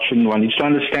construction, one needs to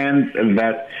understand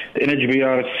that the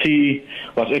NHBRC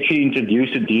was actually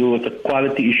introduced to deal with the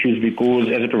quality issues because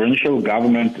as a provincial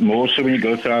government, more so when you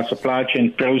go through our supply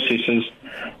chain processes,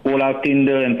 all our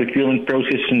tender and procurement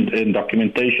process and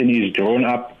documentation is drawn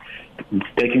up,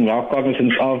 taking well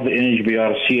cognizance of the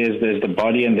NHBRC as the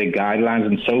body and the guidelines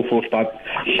and so forth. But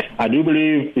I do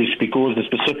believe it's because the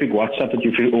specific WhatsApp that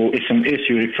or SMS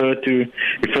you refer to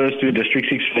refers to District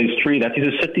 6 Phase 3. That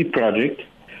is a city project.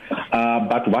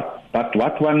 But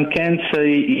what one can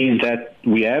say is that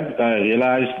we have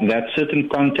realized that certain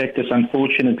contractors,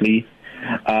 unfortunately,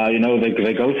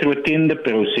 they go through a tender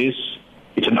process.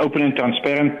 It's an open and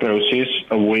transparent process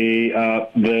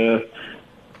where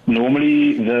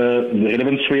normally the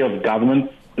relevant sphere of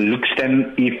government looks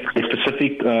then if a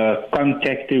specific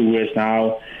contractor who has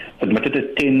now submitted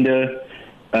a tender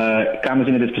comes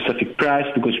in at a specific price,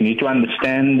 because we need to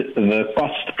understand the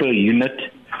cost per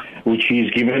unit, which is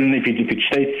given, if it's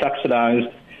state subsidized,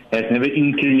 has never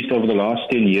increased over the last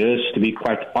 10 years, to be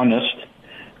quite honest,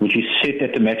 which is set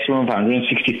at the maximum of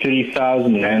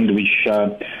 163,000 rand, which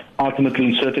ultimately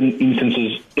in certain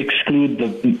instances exclude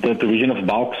the provision of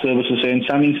bulk services, and in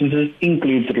some instances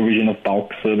include the provision of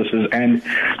bulk services. And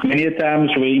many a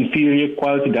times where inferior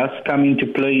quality does come into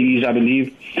play is, I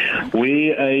believe,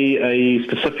 where a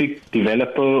specific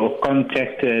developer or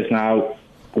contractor has now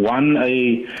won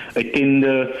a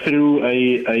tender through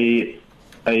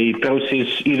a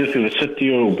process either through the city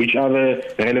or which other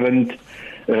relevancy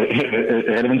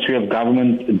of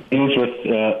government deals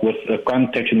with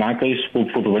context, in my case for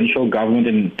provincial government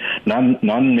and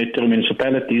non-metro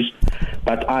municipalities.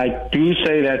 But I do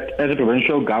say that as a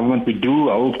provincial government we do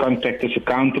hold contractors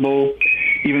accountable.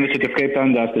 Even the City of Cape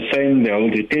Town does the same. They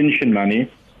hold retention money.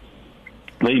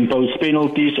 They impose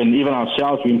penalties, and even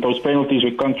ourselves, we impose penalties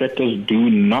where contractors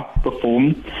do not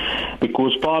perform,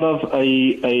 because part of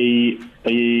the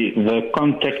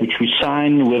contract which we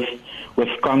sign with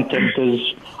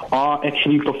contractors are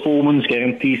actually performance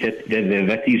guarantees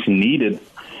that is needed.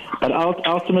 But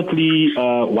ultimately,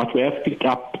 what we have picked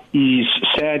up is,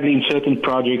 sadly, in certain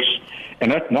projects,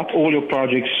 and not all your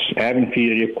projects have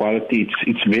inferior quality.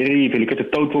 It's very, if you look at the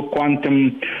total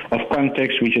quantum of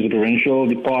contracts which as a provincial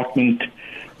department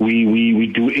we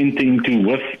do enter into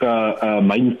with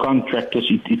main contractors,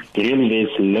 it really,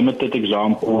 there's limited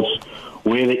examples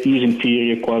where there is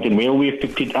inferior quality, and where we've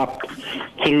picked it up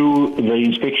through the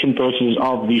inspection process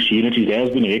of these units, it has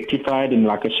been rectified. And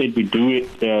like I said, we do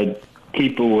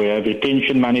keep or have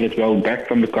retention money that we hold back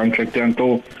from the contractor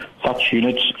until such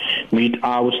units meet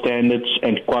our standards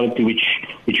and quality,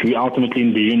 which we ultimately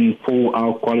envision for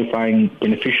our qualifying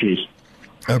beneficiaries.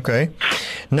 Okay.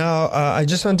 Now, I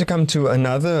just want to come to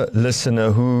another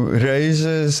listener who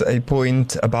raises a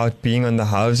point about being on the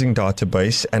housing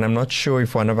database, and I'm not sure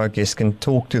if one of our guests can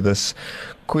talk to this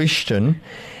question.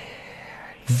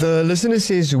 The listener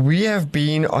says, we have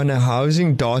been on a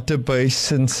housing database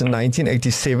since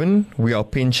 1987. We are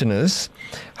pensioners.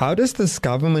 How does this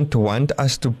government want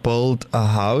us to build a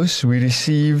house? We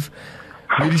received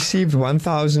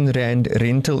 1,000 Rand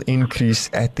rental increase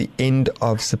at the end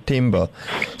of September.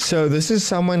 So this is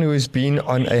someone who has been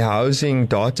on a housing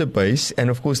database, and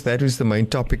of course that was the main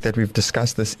topic that we've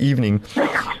discussed this evening,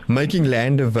 making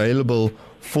land available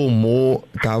for more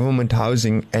government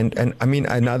housing. And I mean,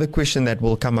 another question that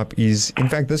will come up is, in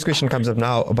fact, this question comes up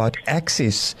now about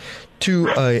access to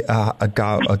a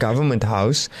government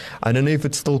house. I don't know if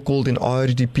it's still called an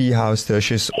RDP house,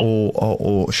 Tertius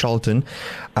or Charlton.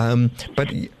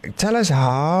 But tell us,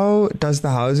 how does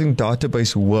the housing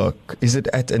database work? Is it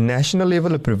at a national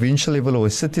level, a provincial level, or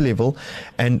a city level?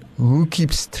 And who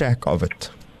keeps track of it?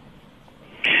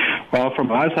 Well, from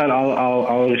my side,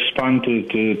 I'll respond to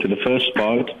the first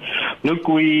part. Look,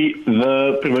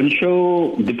 the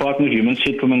Provincial Department of Human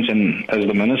Settlements, and as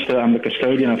the Minister, I'm the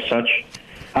custodian of such,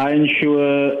 I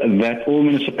ensure that all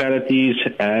municipalities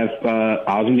have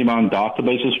housing demand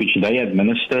databases which they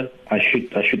administer. I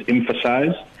should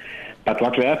emphasize. But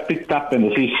what we have picked up, and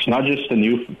this is not just a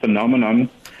new phenomenon,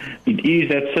 it is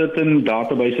that certain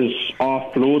databases are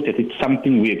flawed, that it's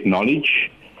something we acknowledge,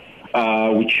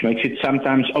 which makes it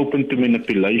sometimes open to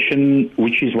manipulation,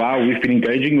 which is why we've been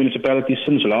engaging municipalities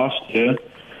since last year,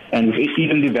 and we've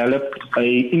even developed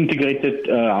a integrated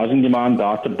housing demand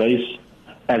database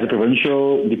as a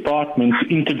provincial department to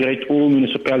integrate all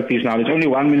municipalities. Now, there's only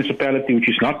one municipality which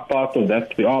is not part of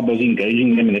that. We are busy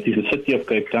engaging them, and that is the City of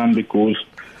Cape Town, because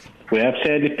we have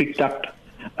sadly picked up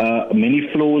many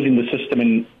flaws in the system,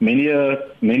 and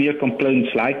many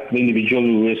complaints, like the individual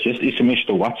who has just SMS'd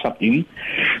or WhatsApp in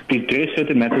to address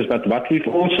certain matters. But what we've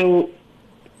also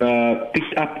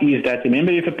picked up is that,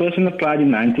 remember, if a person applied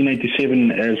in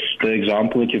 1987, as the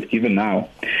example that you've given now,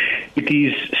 it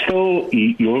is still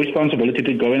your responsibility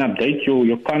to go and update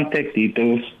your contact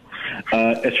details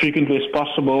as frequently as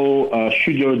possible,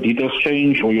 should your details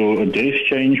change or your address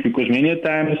change, because many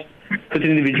times certain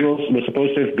individuals were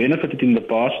supposed to have benefited in the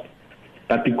past,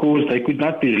 but because they could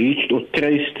not be reached or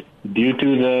traced due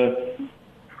to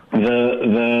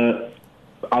the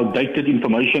outdated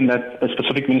information that a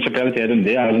specific municipality had in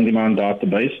their housing demand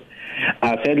database.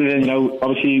 Sadly, then,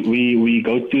 obviously we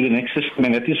go to the next system,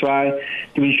 and that is why,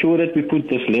 to ensure that we put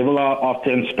this level of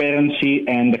transparency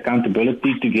and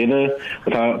accountability together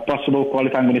with our possible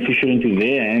qualifying beneficiary into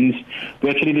their hands, we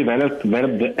actually developed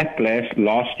the app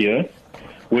last year,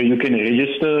 where you can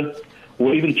register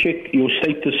or even check your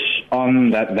status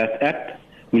on that app.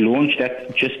 We launched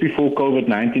that just before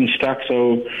COVID-19 struck,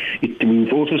 so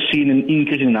we've also seen an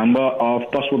increase in the number of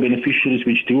possible beneficiaries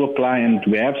which do apply, and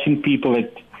we have seen people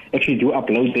that actually do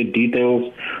upload their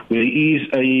details, where there is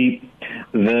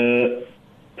the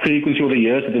frequency of the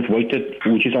years that they've waited,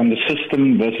 which is on the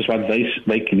system versus what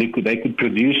they could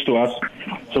produce to us.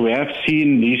 So we have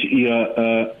seen these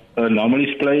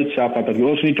anomalies play itself out, but we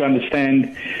also need to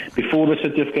understand, before the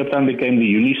city of Cape Town became the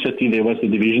uni-city, there was the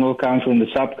divisional council and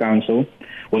the sub-council.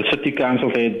 Well, the city council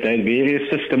had various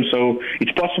systems, so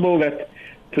it's possible that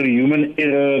through human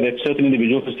error that certain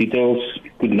individuals' details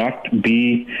could not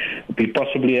be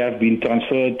possibly have been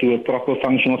transferred to a proper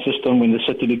functional system when the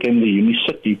city became the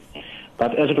uni-city.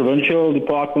 But as a provincial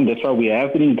department, that's why we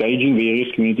have been engaging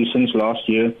various communities since last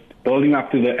year, building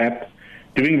up to the app,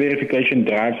 doing verification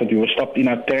drives that we were stopped in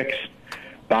our tracks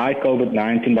by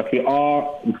COVID-19, but we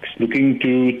are looking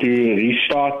to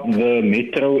restart the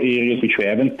metro areas, which we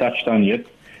haven't touched on yet,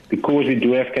 because we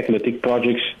do have catalytic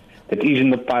projects that is in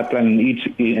the pipeline and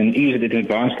is at an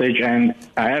advanced stage. And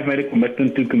I have made a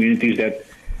commitment to communities that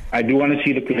I do want to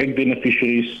see the correct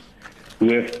beneficiaries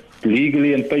who have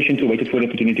legally and patiently waited for the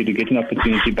opportunity to get an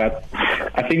opportunity. But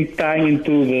I think tying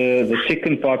into the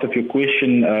second part of your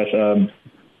question, and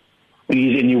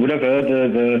you would have heard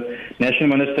the National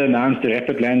Minister announced the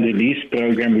Rapid Land Release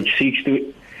Program, which seeks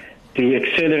to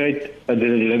accelerate the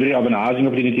delivery of an housing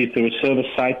opportunity through a service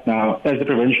site. Now, as the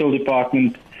provincial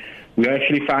department, we are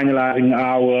actually finalizing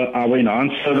our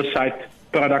enhanced service site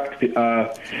product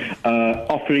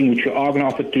offering, which we are going to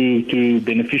offer to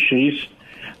beneficiaries,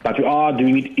 but we are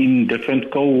doing it in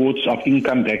different cohorts of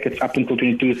income brackets up until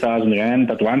 22,000 Rand.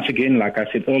 But once again, like I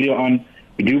said earlier on,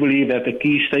 we do believe that the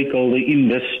key stakeholder in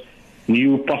this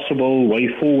new possible way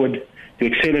forward to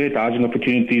accelerate housing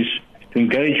opportunities, to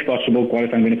engage possible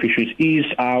qualifying beneficiaries, is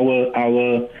our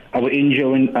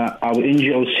NGO and our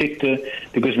NGO sector,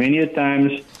 because many a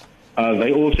times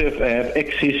they also have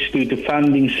access to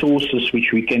funding sources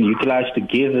which we can utilize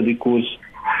together, because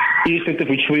irrespective of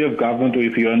which way of government or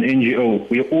if you're an NGO,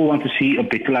 we all want to see a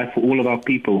better life for all of our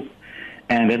people,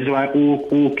 and that is why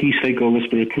all key stakeholders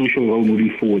play a crucial role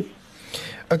moving forward.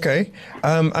 Okay,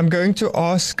 I'm going to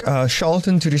ask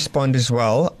Charlton to respond as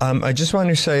well. I just want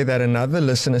to say that another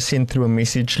listener sent through a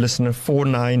message. Listener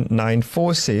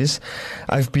 4994 says,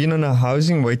 I've been on a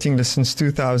housing waiting list since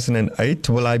 2008.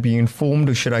 Will I be informed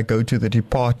or should I go to the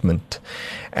department?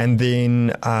 And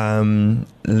then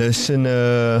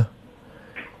listener...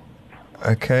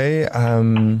 Okay,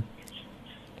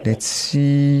 let's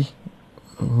see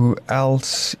who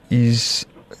else is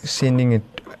sending it.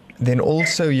 Then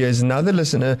also here's another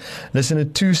listener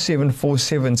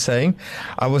 2747 saying,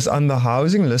 I was on the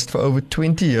housing list for over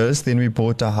 20 years. Then we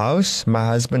bought a house. My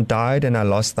husband died and I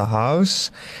lost the house.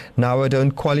 Now I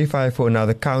don't qualify for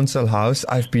another council house.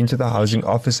 I've been to the housing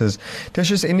officers.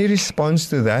 Tertius, any response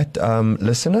to that,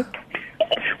 listener?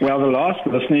 Well, the last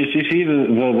listener is, you see,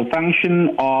 the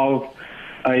function of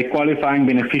a qualifying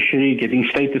beneficiary getting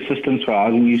state assistance for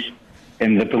housing is,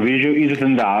 and the provision is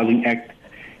within the Housing Act.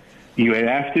 You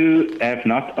have to have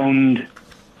not owned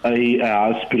a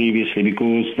house previously,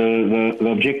 because the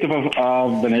objective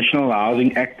of the National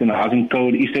Housing Act and the Housing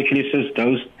Code is to actually assist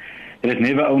those that have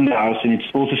never owned a house, and it's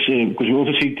also because we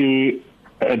also seek to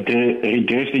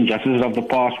redress the injustices of the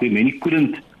past, where many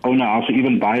couldn't own a house or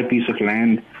even buy a piece of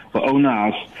land or own a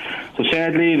house. So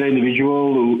sadly, the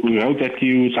individual who wrote that to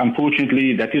you,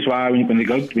 unfortunately, that is why when you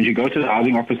go to the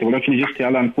housing office, they will actually just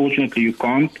tell, unfortunately, you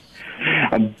can't.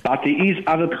 But there is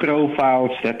other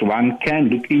profiles that one can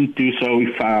look into. So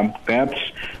if perhaps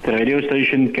the radio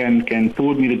station can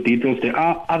forward me the details, there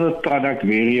are other product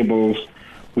variables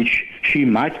which she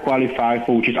might qualify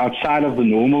for, which is outside of the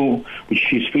normal,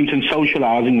 which is, for instance, social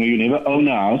housing, where you never own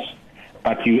a house,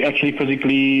 but you actually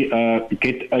physically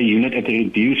get a unit at a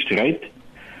reduced rate.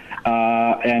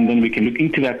 And then we can look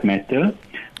into that matter.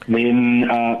 Then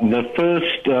the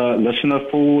first listener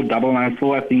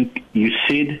 4994, I think you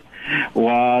said,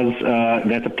 was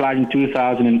that applied in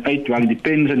 2008. Well, it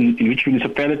depends on in which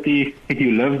municipality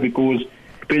you live, because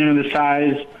depending on the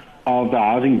size of the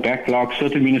housing backlog,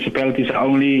 certain municipalities are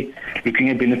only looking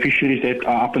at beneficiaries that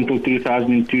are up until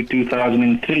 2002,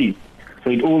 2003. So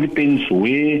it all depends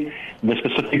where the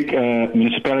specific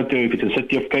municipality, or if it's a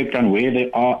city of Cape Town, where they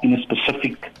are in a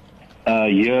specific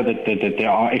year that they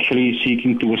are actually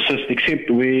seeking to assist, except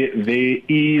where there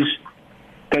is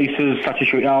cases such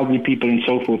as your elderly people and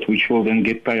so forth, which will then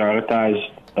get prioritized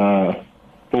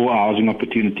for a housing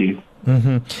opportunity.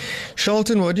 Mm-hmm.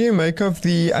 Charlton, what do you make of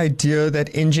the idea that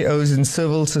NGOs and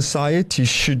civil society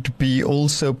should be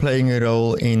also playing a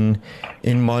role in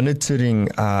monitoring,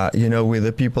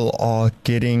 whether people are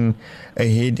getting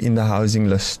ahead in the housing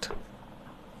list?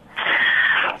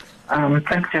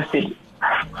 Thanks, Jesse.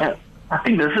 I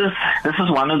think this is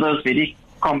one of those very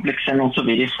complex and also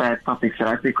very sad topics,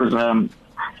 right? Because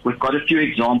we've got a few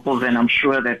examples, and I'm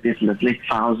sure that there's literally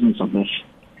thousands of this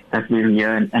that we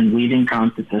hear, and we've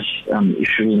encountered this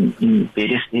issue in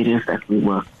various areas that we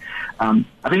work. I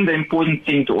think the important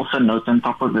thing to also note on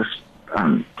top of this,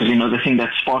 because the thing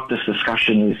that sparked this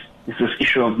discussion is this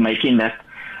issue of making that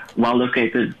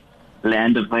well-located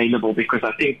land available, because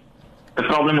I think the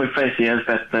problem we face here is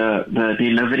that the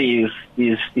delivery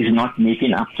is not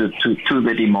meeting up to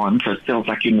the demand, so it feels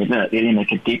like you never really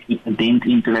make a dent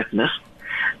into that list.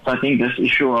 So I think this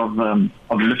issue of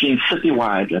looking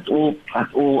citywide at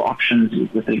all options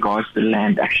with regards to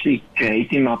land, actually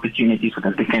creating opportunities so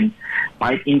that they can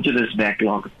bite into this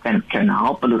backlog can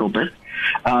help a little bit.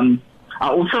 I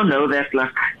also know that,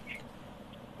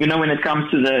 when it comes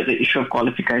to the issue of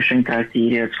qualification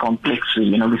criteria, it's complex.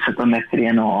 We sit on that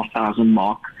 3,500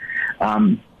 mark.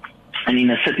 And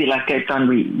in a city like Cape Town,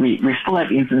 we still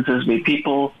have instances where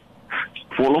people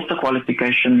fall off the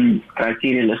qualification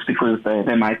criteria list because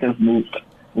they might have moved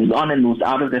on and moved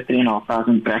out of the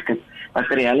 3,500 bracket. But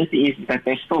the reality is that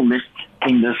they still live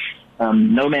in this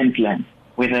no man's land,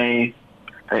 where they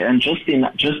earn just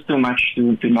too much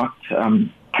to not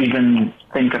even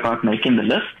think about making the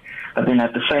list. But then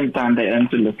at the same time, they earn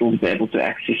too little to be able to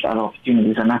access other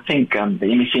opportunities. And I think the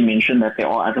MEC mentioned that there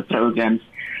are other programs.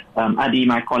 Adi,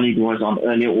 my colleague who was on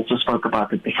earlier, also spoke about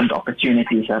the different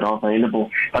opportunities that are available.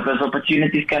 But those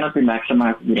opportunities cannot be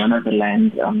maximized if we don't have the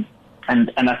land.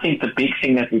 And I think the big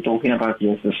thing that we're talking about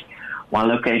here is this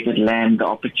well-located land, the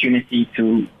opportunity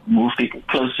to move people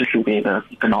closer to where the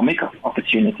economic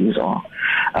opportunities are.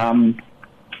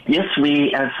 Yes,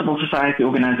 we as civil society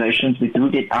organizations, we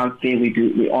do get out there.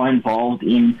 We are involved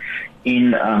in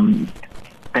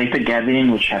data gathering,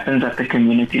 which happens at the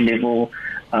community level.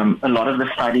 A lot of the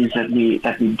studies that we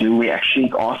do, we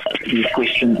actually ask these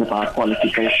questions about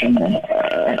qualification,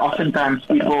 and oftentimes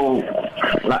people,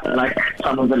 like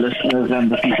some of the listeners and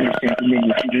the people who send me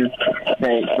messages,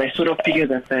 they sort of figure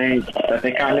that they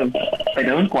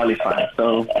don't qualify.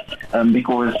 So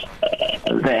because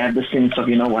they have the sense of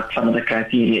what some of the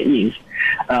criteria is.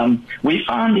 We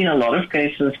found in a lot of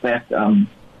cases that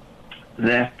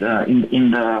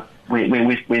where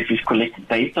we've collected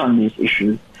data on these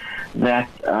issues, that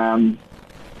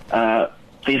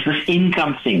there's this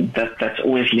income thing that's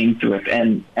always linked to it,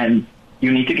 and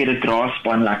you need to get a grasp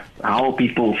on how are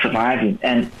people surviving.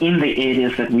 And in the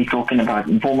areas that we're talking about,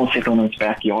 informal settlements,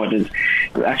 backyarders,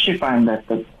 you actually find that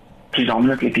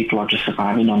predominantly people are just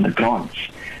surviving on the grants.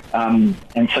 And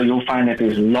so you'll find that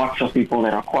there's lots of people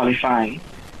that are qualifying,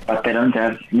 but they don't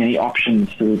have many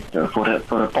options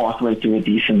for a pathway to a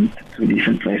decent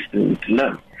place to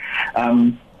live.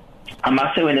 I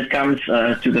must say, when it comes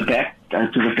to the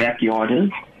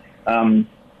backyarders,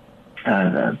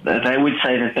 they would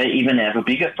say that they even have a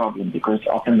bigger problem, because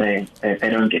often they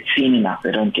don't get seen enough,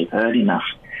 they don't get heard enough.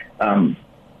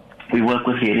 We work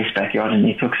with various backyard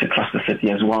networks across the city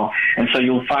as well, and so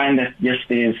you'll find that yes,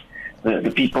 there's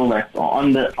the people that are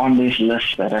on this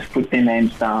list that have put their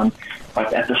names down,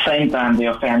 but at the same time there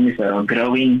are families that are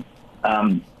growing,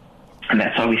 and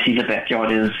that's how we see the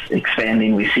backyarders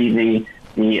expanding. We see the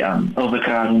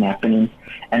overcrowding happening,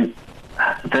 and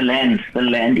the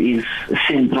land is a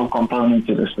central component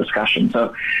to this discussion.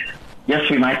 So yes,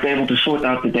 we might be able to sort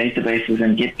out the databases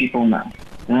and get people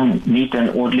neat and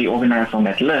orderly organized on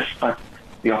that list, but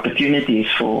the opportunities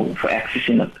for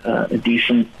accessing a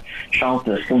decent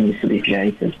shelter still needs to be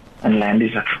created, and land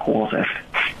is at the core of that.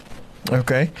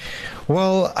 Okay.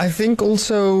 Well, I think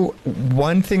also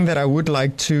one thing that I would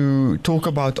like to talk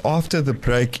about after the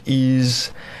break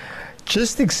is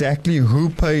just exactly who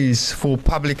pays for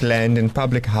public land and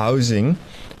public housing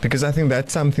Because I think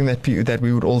that's something that that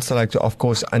we would also like to, of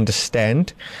course,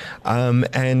 understand.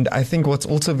 And I think what's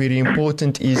also very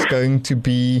important is going to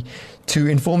be to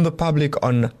inform the public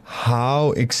on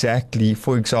how exactly,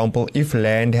 for example, if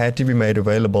land had to be made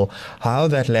available, how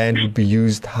that land would be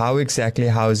used, how exactly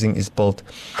housing is built,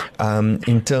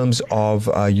 in terms of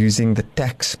using the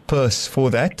tax purse for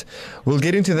that. We'll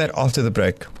get into that after the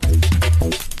break.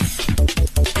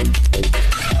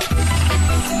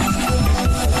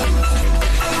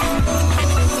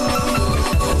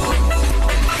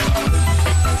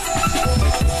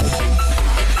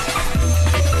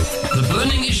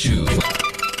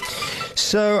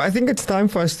 So I think it's time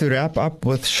for us to wrap up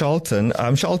with Charlton.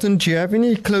 Charlton, do you have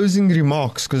any closing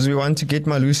remarks? Because we want to get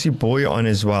Malusi Booi on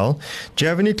as well. Do you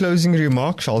have any closing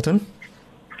remarks, Charlton?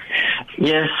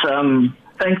 Yes,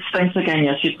 thanks again,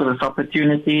 Yasid, for this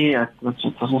opportunity. It was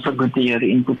also good to hear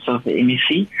the inputs of the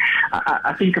MEC.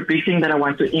 I think a big thing that I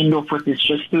want to end off with is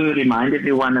just to remind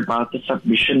everyone about the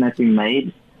submission that we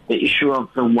made, the issue of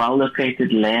the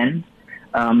well-located land.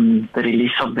 The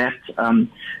release of that.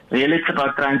 Really, it's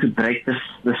about trying to break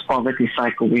this poverty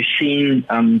cycle. We've seen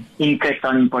in Cape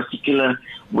Town in particular,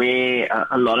 where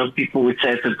a lot of people would say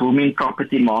it's a booming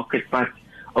property market, but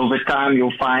over time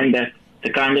you'll find that the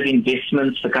kind of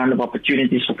investments, the kind of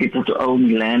opportunities for people to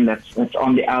own land that's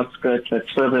on the outskirts, that's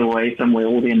further away from where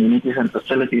all the amenities and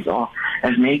facilities are,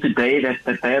 has meant today that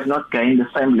they have not gained the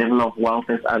same level of wealth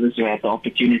as others who had the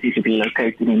opportunity to be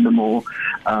located in the more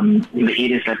in the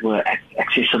areas that were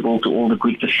accessible to all the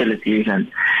good facilities,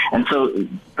 and so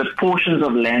the portions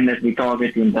of land that we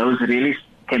target in those really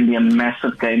can be a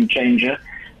massive game changer,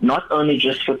 not only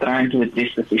just for trying to address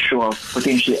this issue of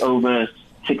potentially over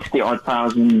 60-odd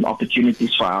thousand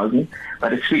opportunities for housing,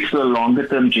 but it speaks to a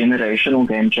longer-term generational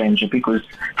game changer because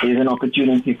there's an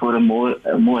opportunity for a more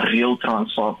real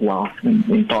transfer of wealth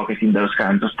in targeting those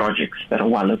kinds of projects that are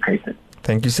well located.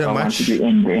 Thank you so much.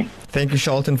 Thank you,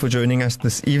 Charlton, for joining us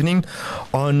this evening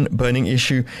on Burning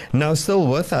Issue. Now, still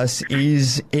with us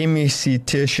is MEC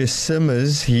Tertius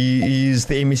Simmers. He is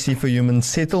the MEC for Human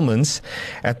Settlements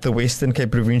at the Western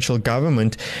Cape Provincial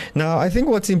Government. Now, I think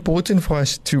what's important for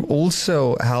us to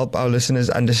also help our listeners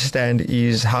understand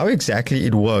is how exactly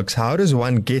it works. How does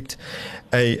one get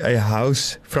a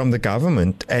house from the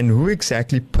government, and who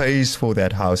exactly pays for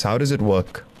that house? How does it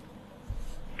work?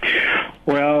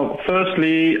 Well,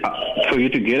 firstly, for you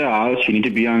to get a house, you need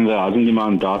to be on the housing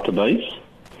demand database.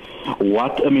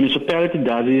 What a municipality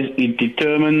does is it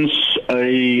determines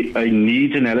a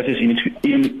needs analysis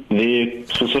in their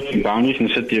specific boundaries in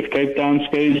the city of Cape Town's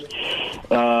case.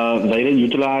 They then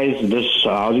utilize this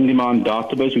housing demand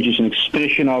database, which is an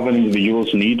expression of an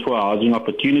individual's need for a housing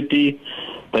opportunity.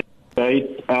 They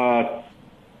create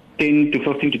 10 to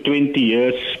 15 to 20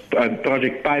 years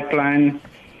project pipeline.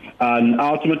 And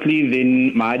ultimately,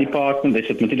 then my department, they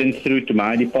submitted them through to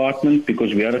my department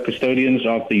because we are the custodians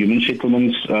of the human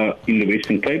settlements in the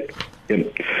Western Cape.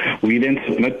 We then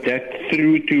submit that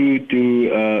through to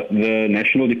the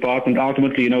national department.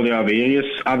 Ultimately, there are various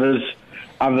other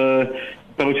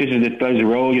processes that plays a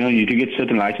role. You need to get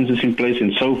certain licenses in place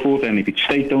and so forth. And if it's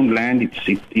state-owned land,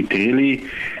 it really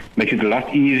makes it a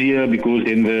lot easier because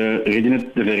then the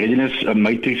readiness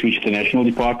matrix which the national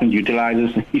department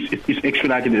utilizes is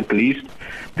expedited at least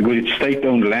because it's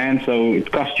state-owned land, so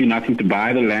it costs you nothing to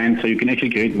buy the land, so you can actually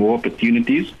create more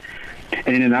opportunities.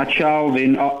 And in a nutshell,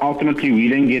 then ultimately we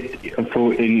then get,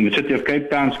 in the city of Cape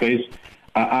Town's case,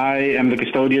 I am the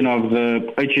custodian of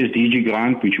the HSDG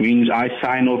grant, which means I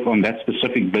sign off on that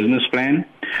specific business plan.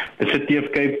 The city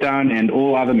of Cape Town and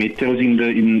all other metros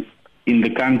in the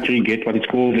country get what is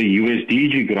called the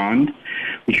USDG grant,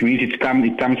 which means it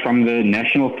comes from the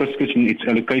national fiscus and it's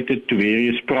allocated to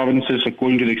various provinces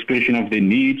according to the expression of their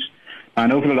needs.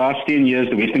 And over the last 10 years,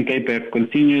 the Western Cape have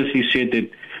continuously said that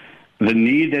the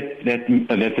need that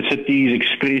the city is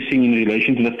expressing in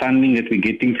relation to the funding that we're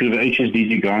getting through the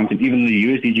HSDG grant and even the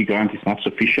USDG grant is not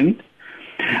sufficient.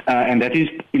 And that is,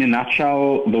 in a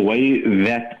nutshell, the way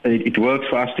that it works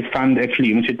for us to fund actually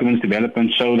human settlements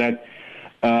development, so that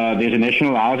there's a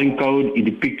national housing code. It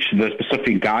depicts the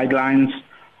specific guidelines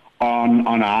on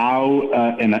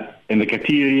how and the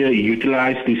criteria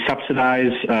utilize the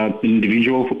subsidized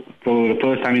individual for the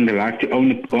first time in their life to own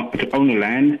the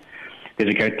land.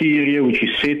 There's a criteria which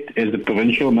is set as the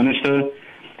provincial minister.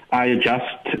 I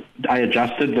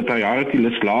adjusted the priority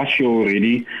list last year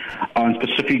already on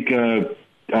specific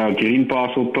green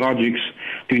parcel projects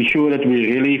to ensure that we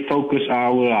really focus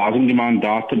our housing demand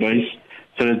database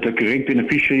so that the correct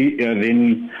beneficiary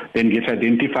then gets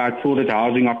identified for that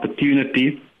housing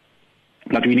opportunity.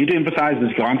 But we need to emphasize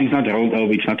this grant is not rolled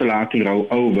over. It's not allowed to roll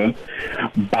over.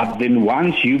 But then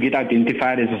once you get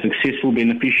identified as a successful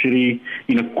beneficiary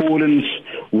in accordance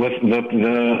with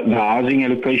the housing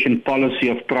allocation policy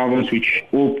of province, which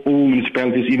all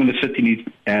municipalities, even the city,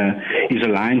 is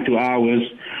aligned to ours,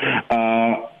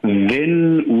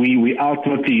 then we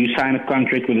ultimately, you sign a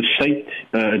contract with the state,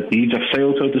 deeds of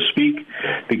sale, so to speak,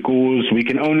 because we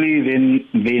can only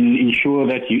then ensure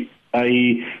that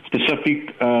a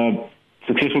specific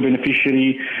successful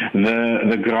beneficiary,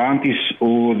 the grant is,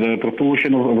 or the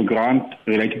proportion of a grant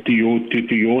related to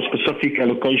your specific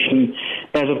allocation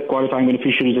as a qualifying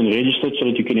beneficiary is registered, so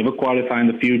that you can never qualify in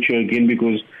the future again,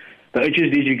 because the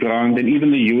HSDG grant and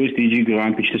even the USDG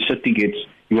grant, which the city gets,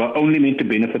 you are only meant to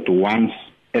benefit once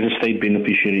as a state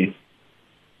beneficiary.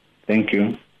 Thank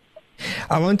you.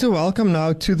 I want to welcome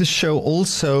now to the show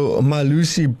also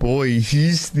Malusi Booi.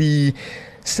 He's the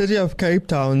City of Cape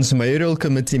Town's Mayoral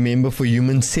Committee Member for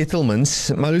Human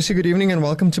Settlements. Malusi, good evening and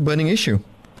welcome to Burning Issue.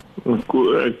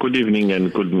 Good evening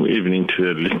and good evening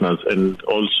to the listeners and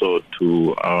also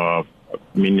to our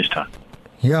Minister.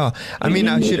 Yeah, I mean,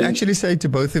 I should actually say to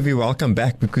both of you, welcome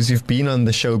back, because you've been on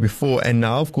the show before. And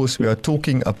now, of course, we are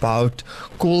talking about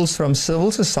calls from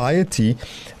civil society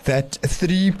that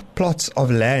 3 plots of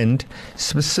land,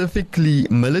 specifically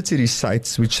military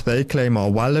sites, which they claim are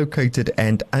well located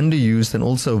and underused and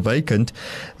also vacant,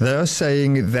 they are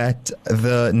saying that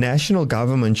the national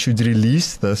government should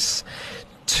release this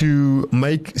to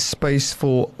make space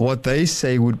for what they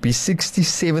say would be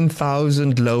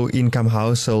 67,000 low-income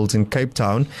households in Cape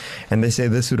Town. And they say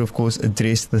this would, of course,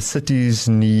 address the city's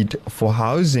need for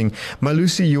housing.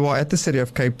 Malusi, you are at the City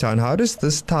of Cape Town. How does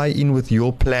this tie in with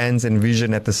your plans and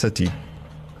vision at the city?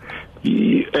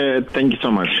 Thank you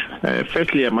so much.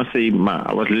 Firstly, I must say,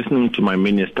 I was listening to my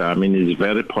minister. I mean, he's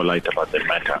very polite about the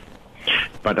matter.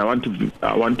 But I want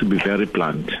to be very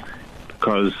blunt.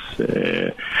 Because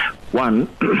one,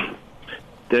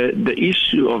 the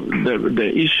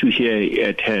issue here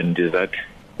at hand is that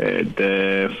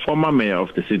the former mayor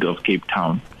of the city of Cape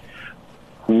Town,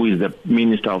 who is the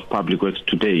Minister of Public Works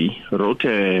today, wrote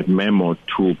a memo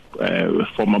to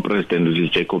former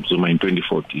President Jacob Zuma in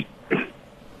 2014,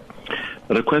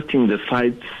 requesting the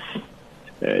sites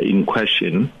in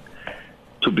question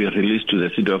to be released to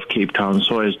the city of Cape Town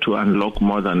so as to unlock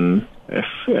more than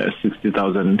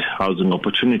 60,000 housing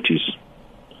opportunities.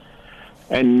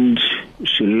 And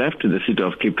she left the city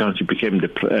of Cape Town. She became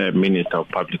the Minister of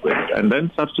Public Works. And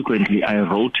then subsequently, I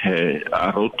wrote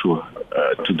to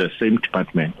the same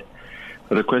department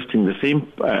requesting the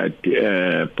same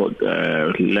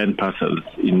land parcels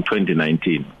in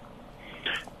 2019.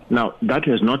 Now, that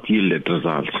has not yielded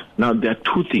results. Now, there are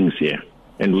two things here,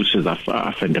 and which is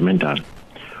fundamental.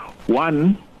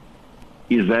 One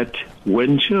is that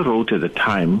when she wrote at the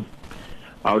time,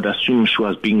 I would assume she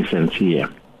was being sincere.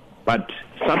 But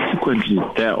subsequently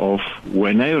thereof,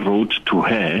 when I wrote to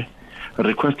her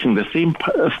requesting the same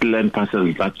land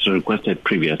parcels that she requested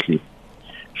previously,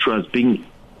 she was being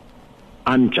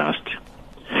unjust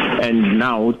and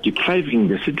now depriving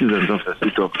the citizens of the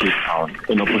city of Cape Town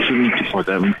an opportunity for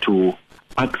them to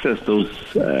access those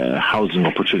housing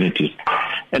opportunities.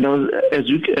 And as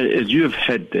you have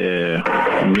heard the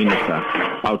Minister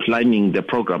outlining the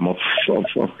program of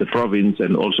the province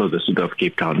and also the city of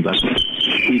Cape Town, that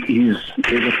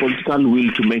there's a political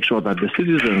will to make sure that the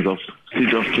citizens of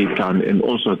city of Cape Town and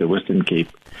also the Western Cape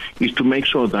is to make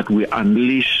sure that we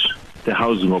unleash the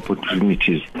housing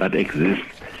opportunities that exist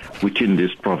within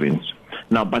this province.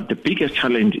 Now, but the biggest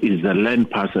challenge is the land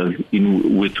parcel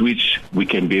with which we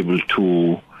can be able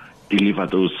to deliver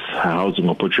those housing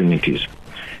opportunities.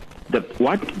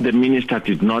 What the minister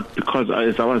did not, because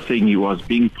as I was saying, he was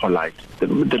being polite, the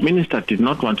minister did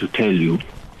not want to tell you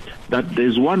that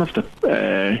there's one of the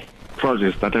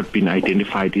projects that have been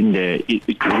identified during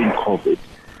COVID,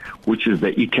 which is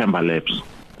the Itemba Labs.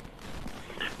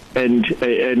 And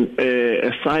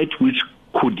a site which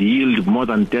could yield more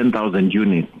than 10,000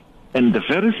 units. And the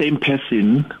very same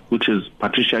person, which is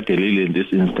Patricia Delili in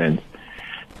this instance,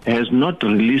 has not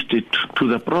released it to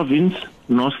the province,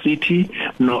 nor city,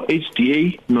 nor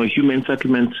HDA, nor human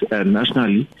settlements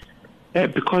nationally,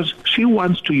 because she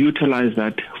wants to utilize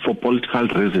that for political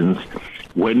reasons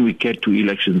when we get to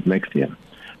elections next year.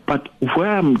 But where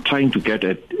I'm trying to get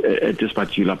at this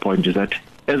particular point is that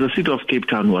as a city of Cape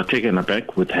Town, we are taken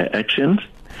aback with her actions,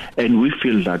 and we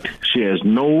feel that she has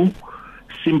no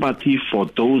sympathy for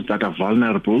those that are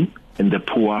vulnerable and the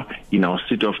poor in our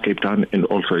city of Cape Town and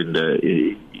also in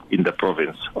the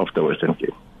province of the Western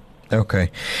Cape. Okay.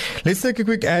 Let's take a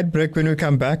quick ad break. When we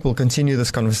come back, we'll continue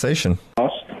this conversation.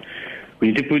 We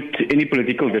need to put any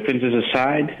political differences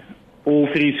aside All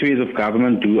three spheres of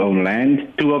government do own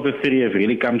land. Two of the three have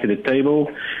really come to the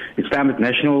table. It's time that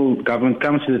national government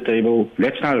comes to the table.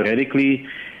 Let's now radically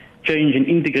change and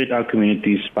integrate our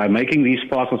communities by making these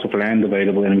parcels of land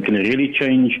available, and we can really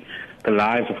change the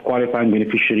lives of qualifying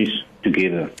beneficiaries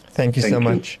together. Thank you so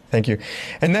much. Thank you.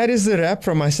 And that is the wrap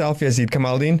from myself, Yazid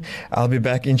Kamaldeen. I'll be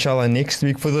back, inshallah, next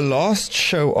week for the last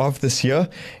show of this year.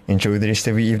 Enjoy the rest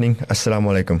of your evening.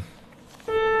 Assalamu alaikum.